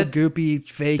yellow That- goopy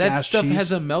fake That ass stuff cheese.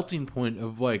 has a melting point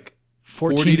of like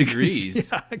 14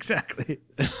 degrees. Yeah, exactly.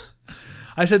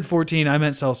 I said 14. I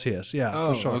meant Celsius. Yeah,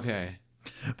 Oh, for sure. okay.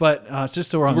 But it's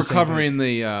just so we're on We're the same page. covering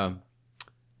the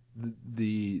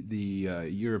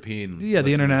European, Yeah, the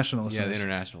listeners. international Yeah, the listeners.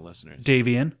 international listeners.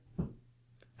 Davian.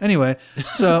 Anyway,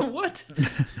 so What?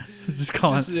 just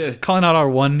calling Just, calling out our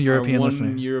one European Our one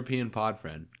listener. European pod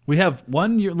friend. We have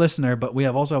one listener, but we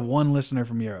also have one listener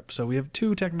from Europe. So we have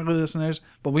two technical listeners,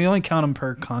 but we only count them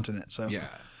per continent. So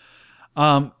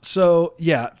Yeah. So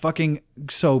yeah, fucking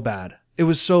so bad. It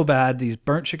was so bad. These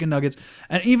burnt chicken nuggets,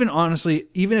 and even honestly,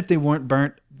 even if they weren't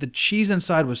burnt, the cheese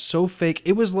inside was so fake.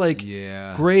 It was like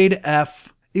Yeah. grade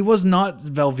F. It was not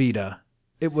Velveeta.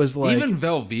 It was like Even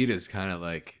Velveeta's kind of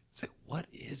like, it's like, what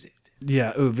is it?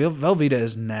 yeah. Ooh, Velveeta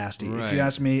is nasty. If Right. you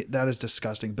ask me, that is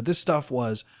disgusting. But this stuff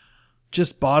was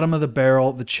just bottom of the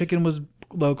barrel. The chicken was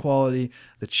low quality.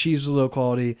 The cheese was low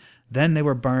quality. Then they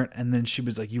were burnt, and then she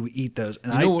was like, "You eat those."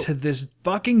 And You know I, what- to this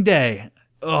fucking day,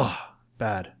 ugh,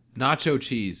 bad. Nacho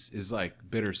cheese is like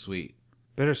bittersweet.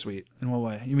 Bittersweet. In what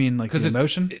way? You mean like the Because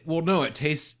emotion? Well, no, it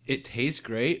tastes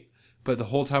great, but the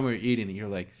whole time we were eating it, you're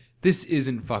like, this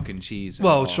isn't fucking cheese. at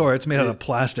Well, all. sure, it's made out of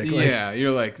plastic. Like, Yeah,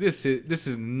 you're like, this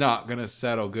is not gonna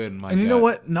settle good in my. and you know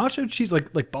gut. what? Nacho cheese,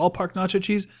 like ballpark nacho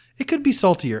cheese, it could be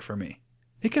saltier for me.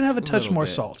 It can have a touch little more bit.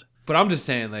 salt. But I'm just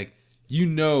saying, like, you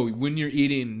know, when you're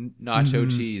eating nacho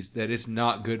Mm-hmm. cheese, that it's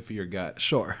not good for your gut,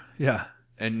 Sure. Yeah.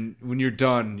 and when you're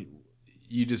done,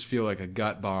 you just feel like a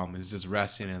gut bomb is just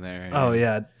resting in there. Oh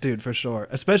yeah, dude, for sure.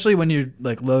 Especially when you're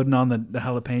like loading on the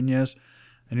jalapenos,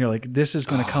 and you're like, this is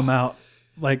going to come out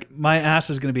like my ass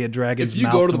is going to be a dragon's If you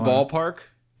mouth go to the tomorrow. ballpark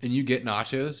and you get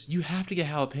nachos, you have to get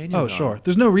jalapenos. Oh on sure. them.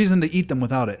 There's no reason to eat them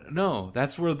without it. No,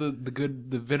 that's where the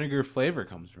vinegar flavor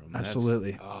comes from.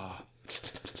 Absolutely.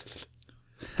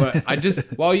 But I just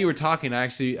while you were talking, I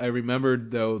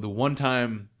remembered though the one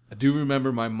time I do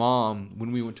remember my mom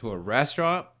when we went to a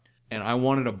restaurant and I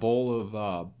wanted a bowl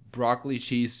of broccoli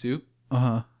cheese soup, Uh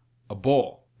huh. a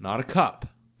bowl, not a cup.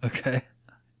 Okay.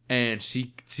 And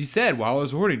she said while I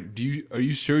was ordering, are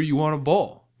you sure you want a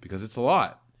bowl? Because it's a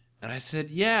lot. And I said,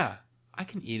 yeah, I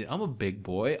can eat it. I'm a big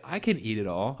boy. I can eat it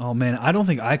all. Oh man, I don't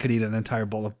think I could eat an entire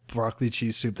bowl of broccoli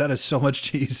cheese soup. That is so much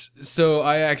cheese. So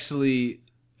I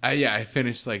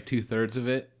finished like 2/3 of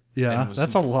it. Yeah, and was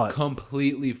that's a lot.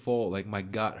 Completely full. Like my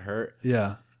gut hurt.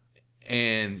 Yeah.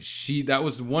 And that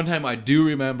was one time I do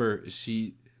remember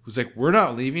she was like, we're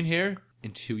not leaving here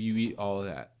until you eat all of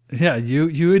that. Yeah,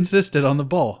 you insisted on the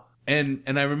bowl. And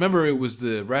I remember it was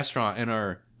the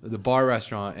bar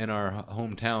restaurant in our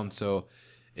hometown. So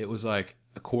it was like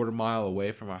a quarter mile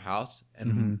away from our house.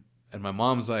 And my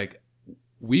mom's like,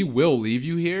 we will leave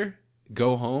you here,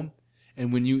 go home.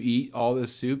 And when you eat all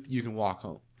this soup, you can walk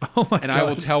home. Oh my And god. I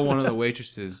will tell one of the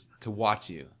waitresses to watch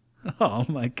you. Oh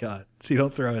my god. So you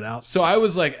don't throw it out. So I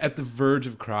was like at the verge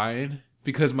of crying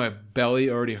because my belly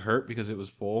already hurt because it was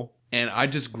full. And I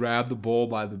just grabbed the bowl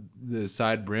by the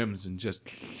side brims and just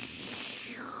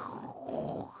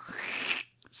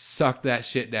sucked that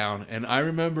shit down. And I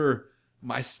remember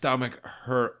my stomach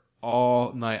hurt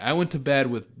all night. I went to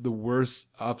bed with the worst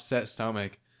upset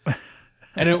stomach.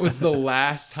 And it was the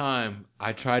last time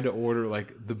I tried to order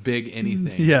like the big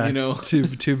anything. Yeah. You know?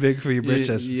 Too big for your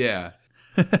britches. Yeah.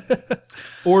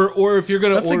 Or if you're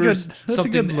gonna That's a order good- that's a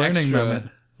something good learning extra,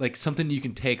 moment. like something you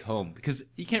can take home, because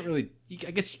you can't really.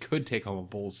 I guess you could take home a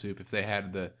bowl of soup if they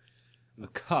had the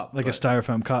cup, Like a but-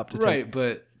 styrofoam cup to take. right?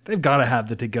 But They've got to have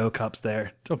the to-go cups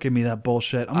there. Don't give me that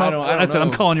bullshit. I don't I'm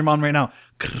know. calling your mom right now.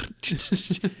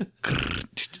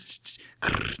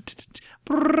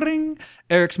 Ring.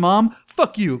 Eric's mom,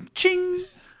 fuck you. Ching.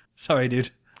 Sorry,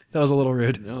 dude. That was a little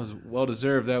rude. That was well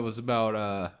deserved. That was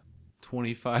about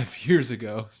 25 years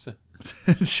ago. So.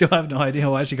 She'll have no idea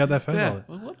why she got that phone Yeah. call.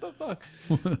 Well, what the fuck?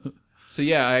 So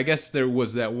yeah, I guess there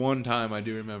was that one time I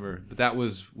do remember, but that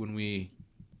was when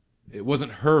it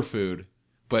wasn't her food,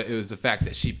 but it was the fact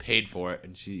that she paid for it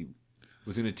and she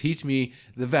was going to teach me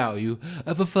the value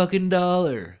of a fucking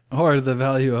dollar. Or the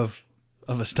value of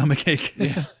a stomach ache.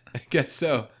 Yeah, I guess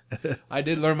so. I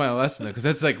did learn my lesson though, because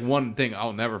that's like one thing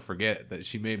I'll never forget that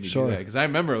she made me Sure. do that. Because I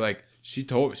remember like she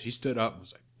stood up and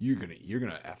was like, "You're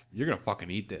gonna fucking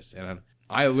eat this," and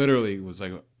I literally was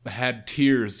like, had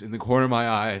tears in the corner of my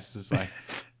eyes, just like,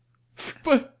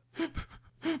 but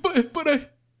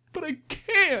I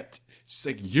can't. She's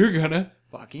like, "You're gonna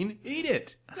fucking eat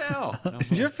it now." And I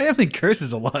was Your like, family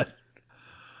curses a lot.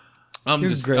 I'm Your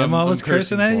just grandma I'm was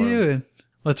cursing at for you. him. And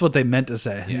that's what they meant to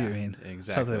say. Yeah, I mean,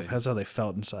 exactly. That's how they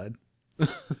felt inside.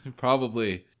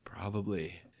 Probably.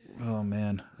 Oh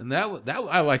man. And that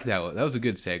I like that one. That was a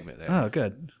good segment there. Oh,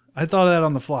 good. I thought of that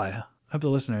on the fly. I hope the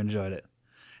listener enjoyed it.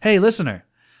 Hey, listener,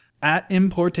 at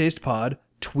Import Taste Pod,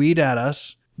 tweet at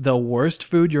us the worst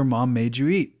food your mom made you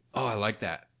eat, Oh, I like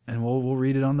that. and we'll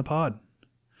read it on the pod.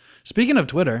 Speaking of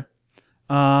Twitter,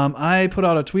 I put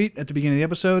out a tweet at the beginning of the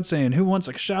episode saying, "Who wants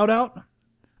a shout out?"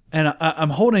 And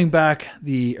I'm holding back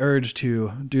the urge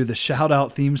to do the shout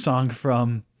out theme song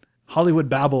from Hollywood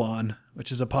Babylon,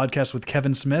 which is a podcast with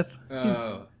Kevin Smith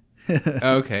Oh.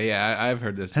 Okay, yeah, I've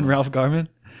heard this and one. Ralph Garman.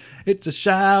 It's a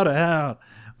shout out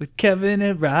with Kevin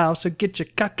and Ralph, so get your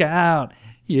cock out.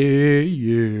 Yeah,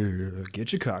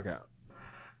 get your cock out.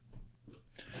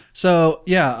 So,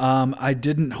 yeah, I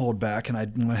didn't hold back, and I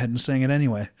went ahead and sang it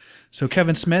anyway. So,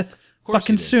 Kevin Smith, course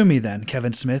fucking you did. sue me then,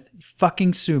 Kevin Smith.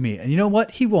 Fucking sue me. And you know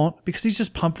what? He won't, because he's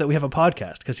just pumped that we have a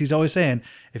podcast, because he's always saying,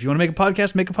 if you want to make a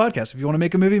podcast, make a podcast. If you want to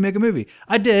make a movie, make a movie.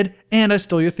 I did, and I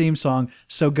stole your theme song,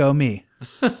 so go me.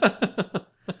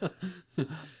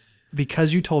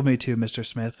 Because you told me to, Mr.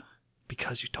 Smith.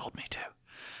 Because you told me to.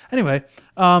 Anyway,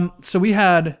 so we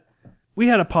had a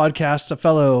podcast, a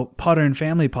fellow Potter and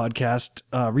Family podcast,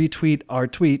 retweet our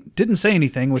tweet. Didn't say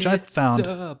anything, which I found. It's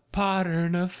a Potter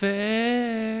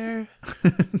affair.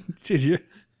 Dude, you're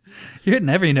hitting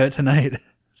every note tonight.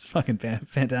 It's fucking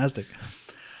fantastic.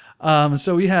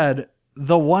 So we had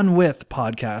the One With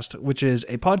podcast, which is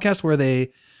a podcast where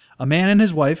a man and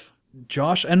his wife,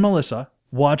 Josh and Melissa,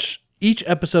 watch each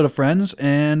episode of Friends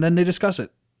and then they discuss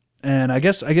it. And I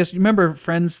guess you remember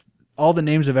Friends. All the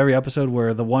names of every episode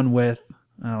were the one with.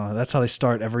 I don't know. That's how they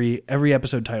start. Every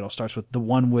episode title starts with the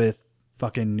one with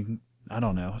fucking. I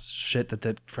don't know, shit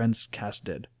that Friends cast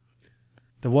did.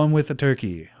 The one with the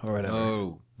turkey or whatever.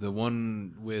 Oh, the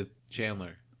one with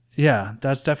Chandler. Yeah,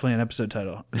 that's definitely an episode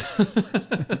title.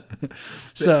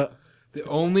 So The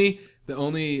only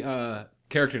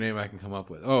character name I can come up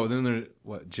with. Oh, then there's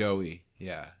Joey.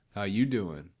 Yeah. How you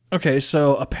doing? okay,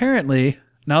 so apparently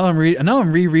now I'm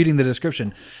rereading the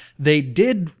description. They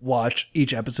did watch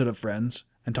each episode of Friends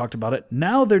and talked about it.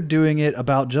 Now they're doing it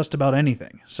about just about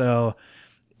anything. So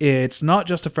it's not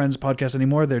just a Friends podcast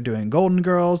anymore. They're doing Golden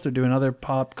Girls. They're doing other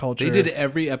pop culture. They did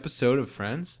every episode of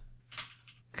Friends?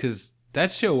 Because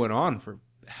that show went on for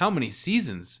how many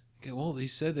seasons? Okay, well, they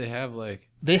said they have like...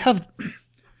 They have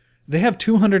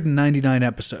 299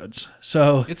 episodes.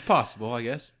 So It's possible, I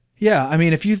guess. yeah, I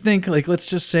mean, if you think like, let's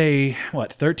just say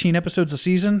 13 episodes a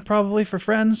season probably for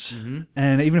Friends,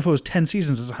 and even if it was 10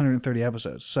 seasons, it's 130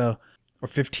 episodes. So, or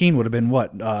 15 would have been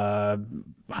what?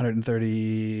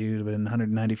 130 would have been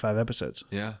 195 episodes.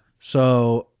 Yeah.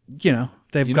 So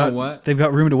they've You know got what? they've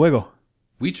got room to wiggle.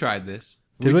 We tried this.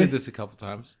 Did we we? did this a couple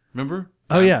times. Remember?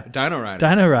 Oh, yeah. Dino Riders.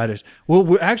 Dino Riders. Well,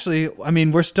 we're actually, I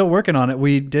mean, we're still working on it.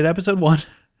 We did episode 1,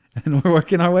 and we're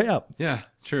working our way up. Yeah,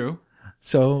 true.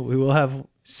 So we will have.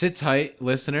 Sit tight,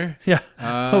 listener. Yeah.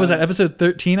 What was that? Episode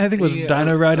 13, I think, was Yeah,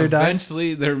 Dino Rider Die.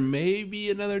 Eventually, there may be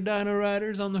another Dino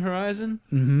Riders on the horizon.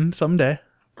 Someday.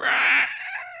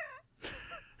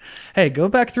 Hey, go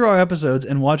back through our episodes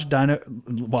and watch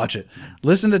it.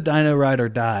 Listen to Dino Rider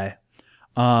Die.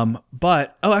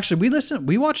 Actually,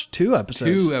 we watched 2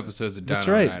 episodes. 2 episodes of Dino That's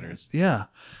right. Riders. Yeah.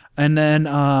 And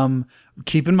then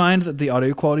keep in mind that the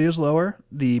audio quality is lower.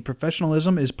 The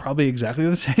professionalism is probably exactly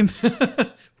the same.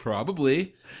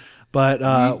 Probably. But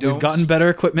we've gotten better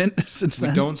equipment since We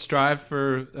then. don't strive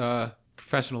for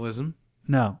professionalism.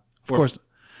 No, of Or- course.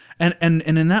 And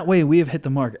in that way, we have hit the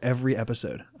mark every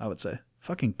episode, I would say.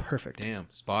 Fucking perfect. Damn,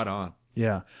 spot on.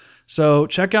 Yeah. So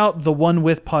check out the One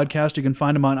With podcast. You can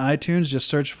find them on iTunes. Just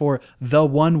search for the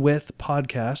One With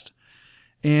podcast.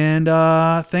 And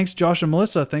thanks, Josh and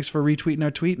Melissa. Thanks for retweeting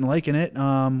our tweet and liking it.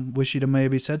 Wish you'd have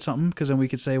maybe said something because then we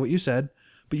could say what you said,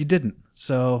 but you didn't.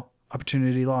 So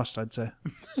opportunity lost, I'd say.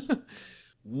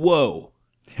 Whoa.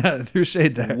 Yeah, threw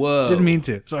shade there. Whoa. Didn't mean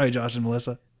to. Sorry, Josh and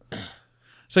Melissa.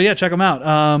 So yeah, check them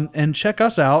out. And check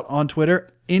us out on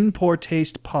Twitter. In Poor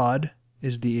Taste Pod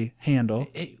is the handle.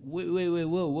 Hey, wait,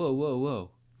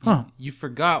 whoa. Huh. You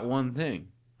forgot one thing.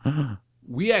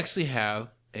 We actually have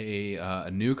a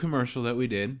new commercial that we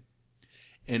did,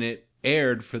 and it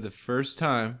aired for the first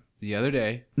time the other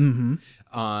day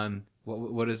on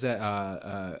what is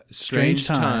that? Strange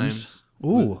Times.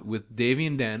 Ooh. With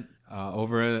Davian Dent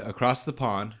over across the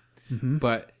pond.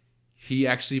 But he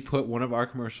actually put one of our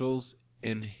commercials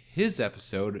in his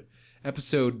episode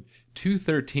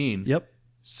 213. Yep.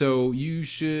 So you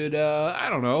should, I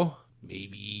don't know,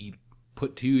 maybe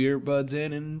put 2 earbuds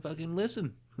in and fucking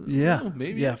listen. Yeah. Oh,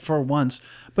 maybe. Yeah, for once.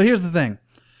 But here's the thing.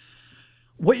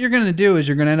 What you're going to do is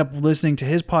you're going to end up listening to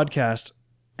his podcast,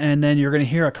 and then you're going to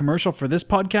hear a commercial for this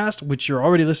podcast, which you're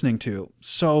already listening to.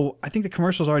 So I think the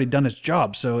commercial's already done its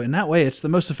job. So in that way, it's the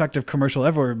most effective commercial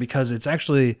ever because it's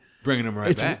actually... Bringing them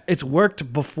right back. It's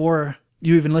worked before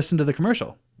you even listen to the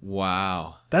commercial.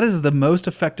 Wow. That is the most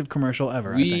effective commercial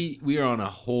ever, I think. We are on a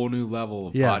whole new level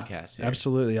of podcast here.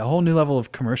 Absolutely. A whole new level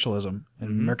of commercialism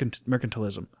and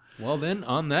mercantilism. Well, then,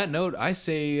 on that note, I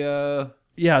say...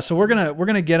 Yeah, so we're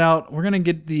gonna get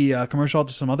the commercial out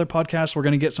to some other podcasts. We're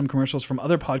gonna get some commercials from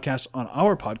other podcasts on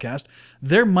our podcast.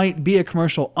 There might be a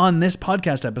commercial on this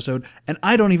podcast episode, and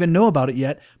I don't even know about it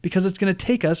yet because it's gonna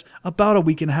take us about a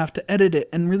week and a half to edit it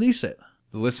and release it.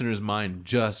 The listener's mind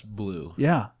just blew.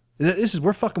 Yeah,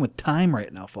 we're fucking with time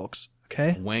right now, folks.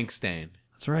 Okay, Wank stain.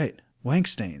 that's right. Wank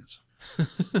stains.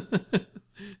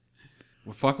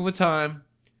 We're fucking with time.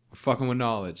 We're fucking with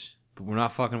knowledge. But we're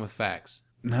not fucking with facts.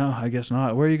 No, I guess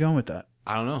not. Where are you going with that?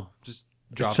 I don't know. Just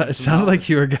drop It sounded like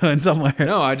you were going somewhere.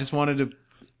 No, I just wanted to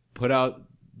put out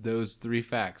those 3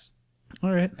 facts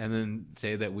All right. and then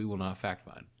say that we will not fact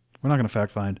find. We're not going to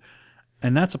fact find.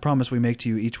 And that's a promise we make to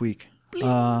you each week.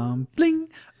 Bling.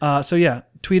 So yeah,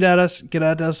 tweet at us, get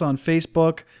at us on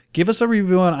Facebook, give us a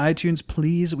review on iTunes,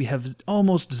 please. We have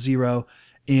almost 0,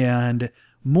 and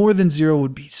more than 0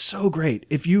 would be so great.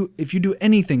 If you do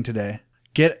anything today,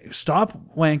 stop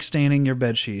wank staining your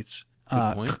bed sheets.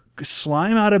 Good point.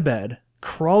 Slime out of bed,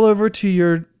 crawl over to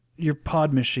your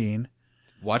pod machine.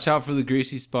 Watch out for the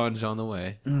greasy sponge on the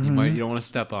way. You don't want to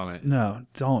step on it. No,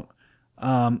 don't.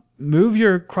 Move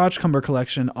your crotch cumber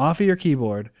collection off of your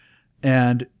keyboard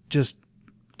and just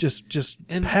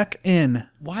peck in.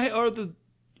 Why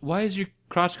is your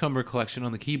crotch cumber collection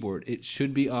on the keyboard? It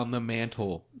should be on the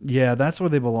mantle. Yeah, that's where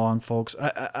they belong, folks.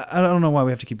 I don't know why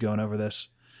we have to keep going over this.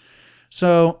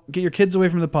 So get your kids away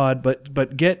from the pod,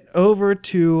 but get over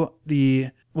to the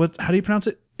how do you pronounce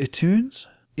it? iTunes?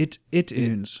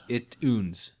 iTunes.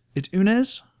 iTunes.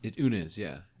 iTunes? iTunes,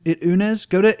 yeah. iTunes.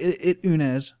 Go to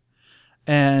iTunes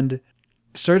and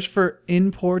search for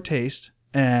In Poor Taste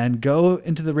and go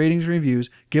into the ratings and reviews.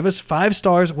 Give us 5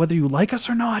 stars whether you like us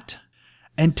or not.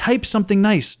 And type something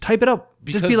nice. Type it up.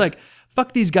 Just be like,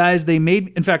 fuck these guys.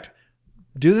 In fact,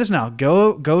 do this now.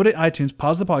 Go to iTunes,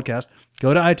 pause the podcast,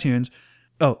 go to iTunes,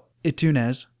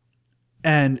 iTunes,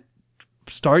 and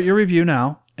start your review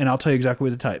now, and I'll tell you exactly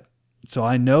what to type. So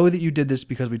I know that you did this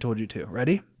because we told you to.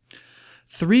 Ready?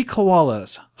 3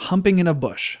 koalas humping in a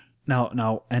bush.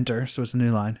 Now enter, so it's a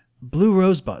new line. Blue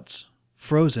rosebuds,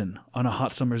 frozen on a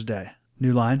hot summer's day.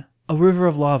 New line. A river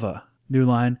of lava. New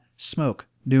line. Smoke.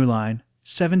 New line.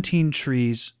 17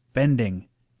 trees bending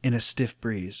in a stiff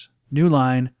breeze. New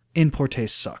line. In Poor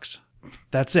Taste sucks.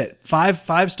 That's it.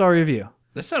 5-star review.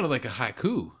 That sounded like a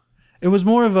haiku. It was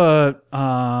more of a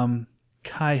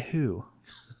kaihu.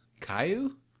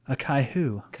 Caillou? A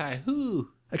kaihu. Kaihu.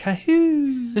 A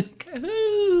kaihu.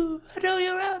 Kaihu. I know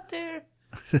you're out there.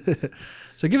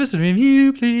 So give us a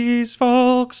review, please,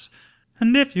 folks.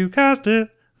 And if you cast it,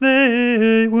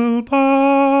 they will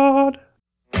pod.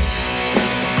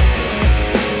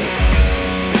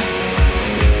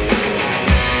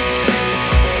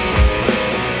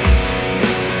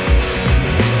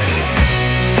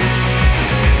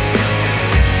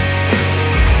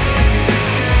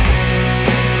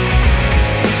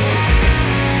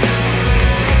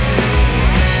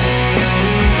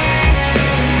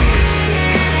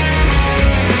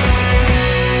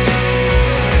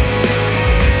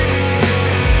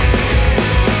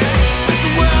 Set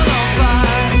the world on fire.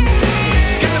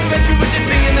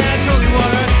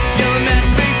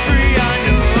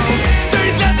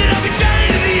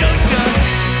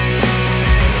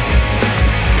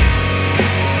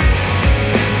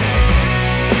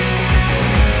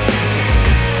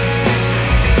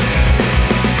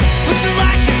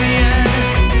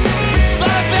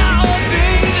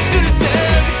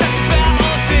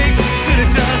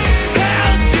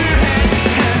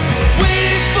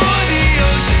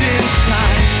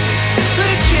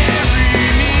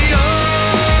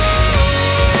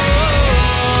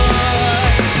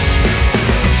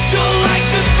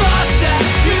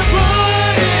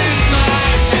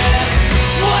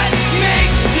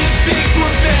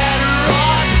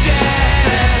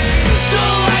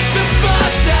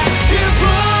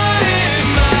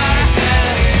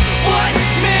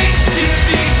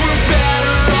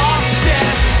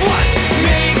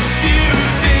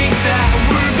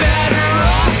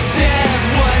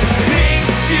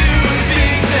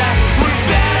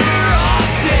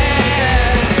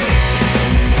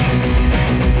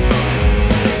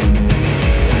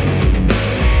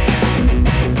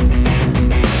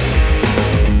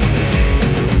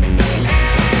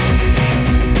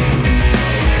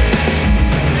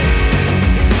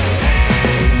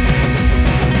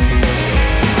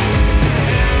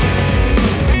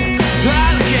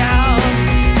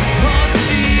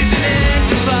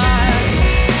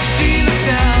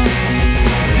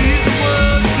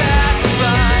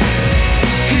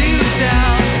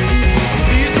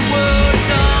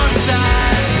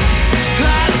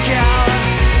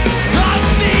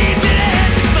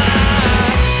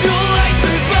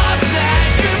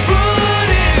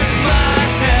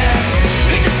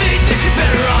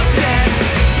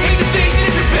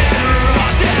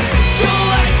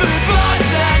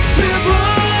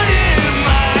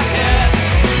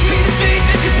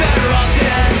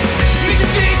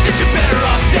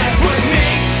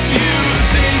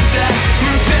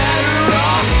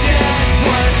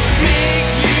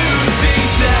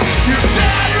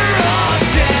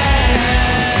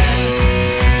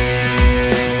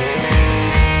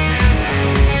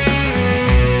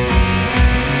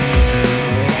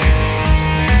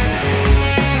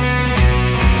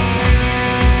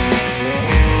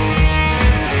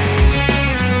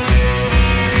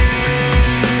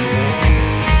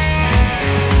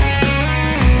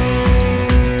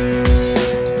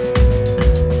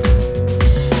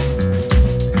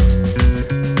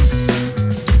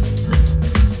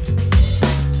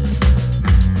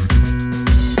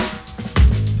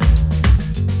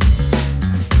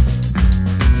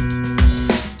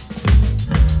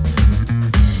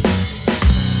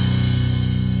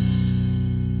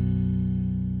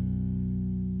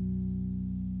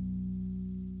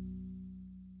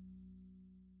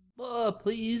 Oh,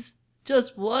 please.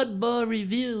 Just one more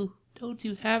review. Don't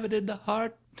you have it in the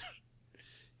heart?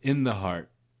 In the heart.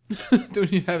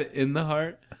 Don't you have it in the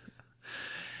heart?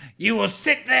 You will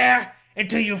sit there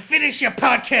until you finish your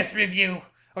podcast review,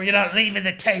 or you're not leaving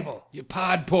the table. You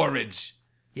pod porridge.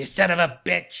 You son of a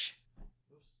bitch.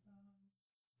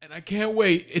 And I can't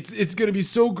wait. It's gonna be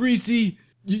so greasy.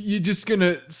 You're just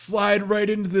gonna slide right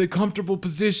into the comfortable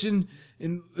position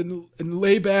and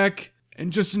lay back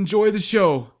and just enjoy the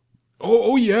show.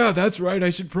 Oh yeah, that's right. I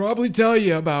should probably tell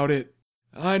you about it.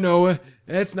 I know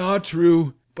that's not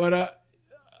true, but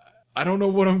I don't know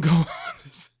what I'm going with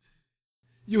this.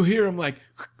 You'll hear him like,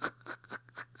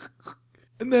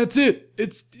 and that's it.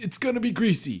 It's gonna be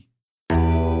greasy.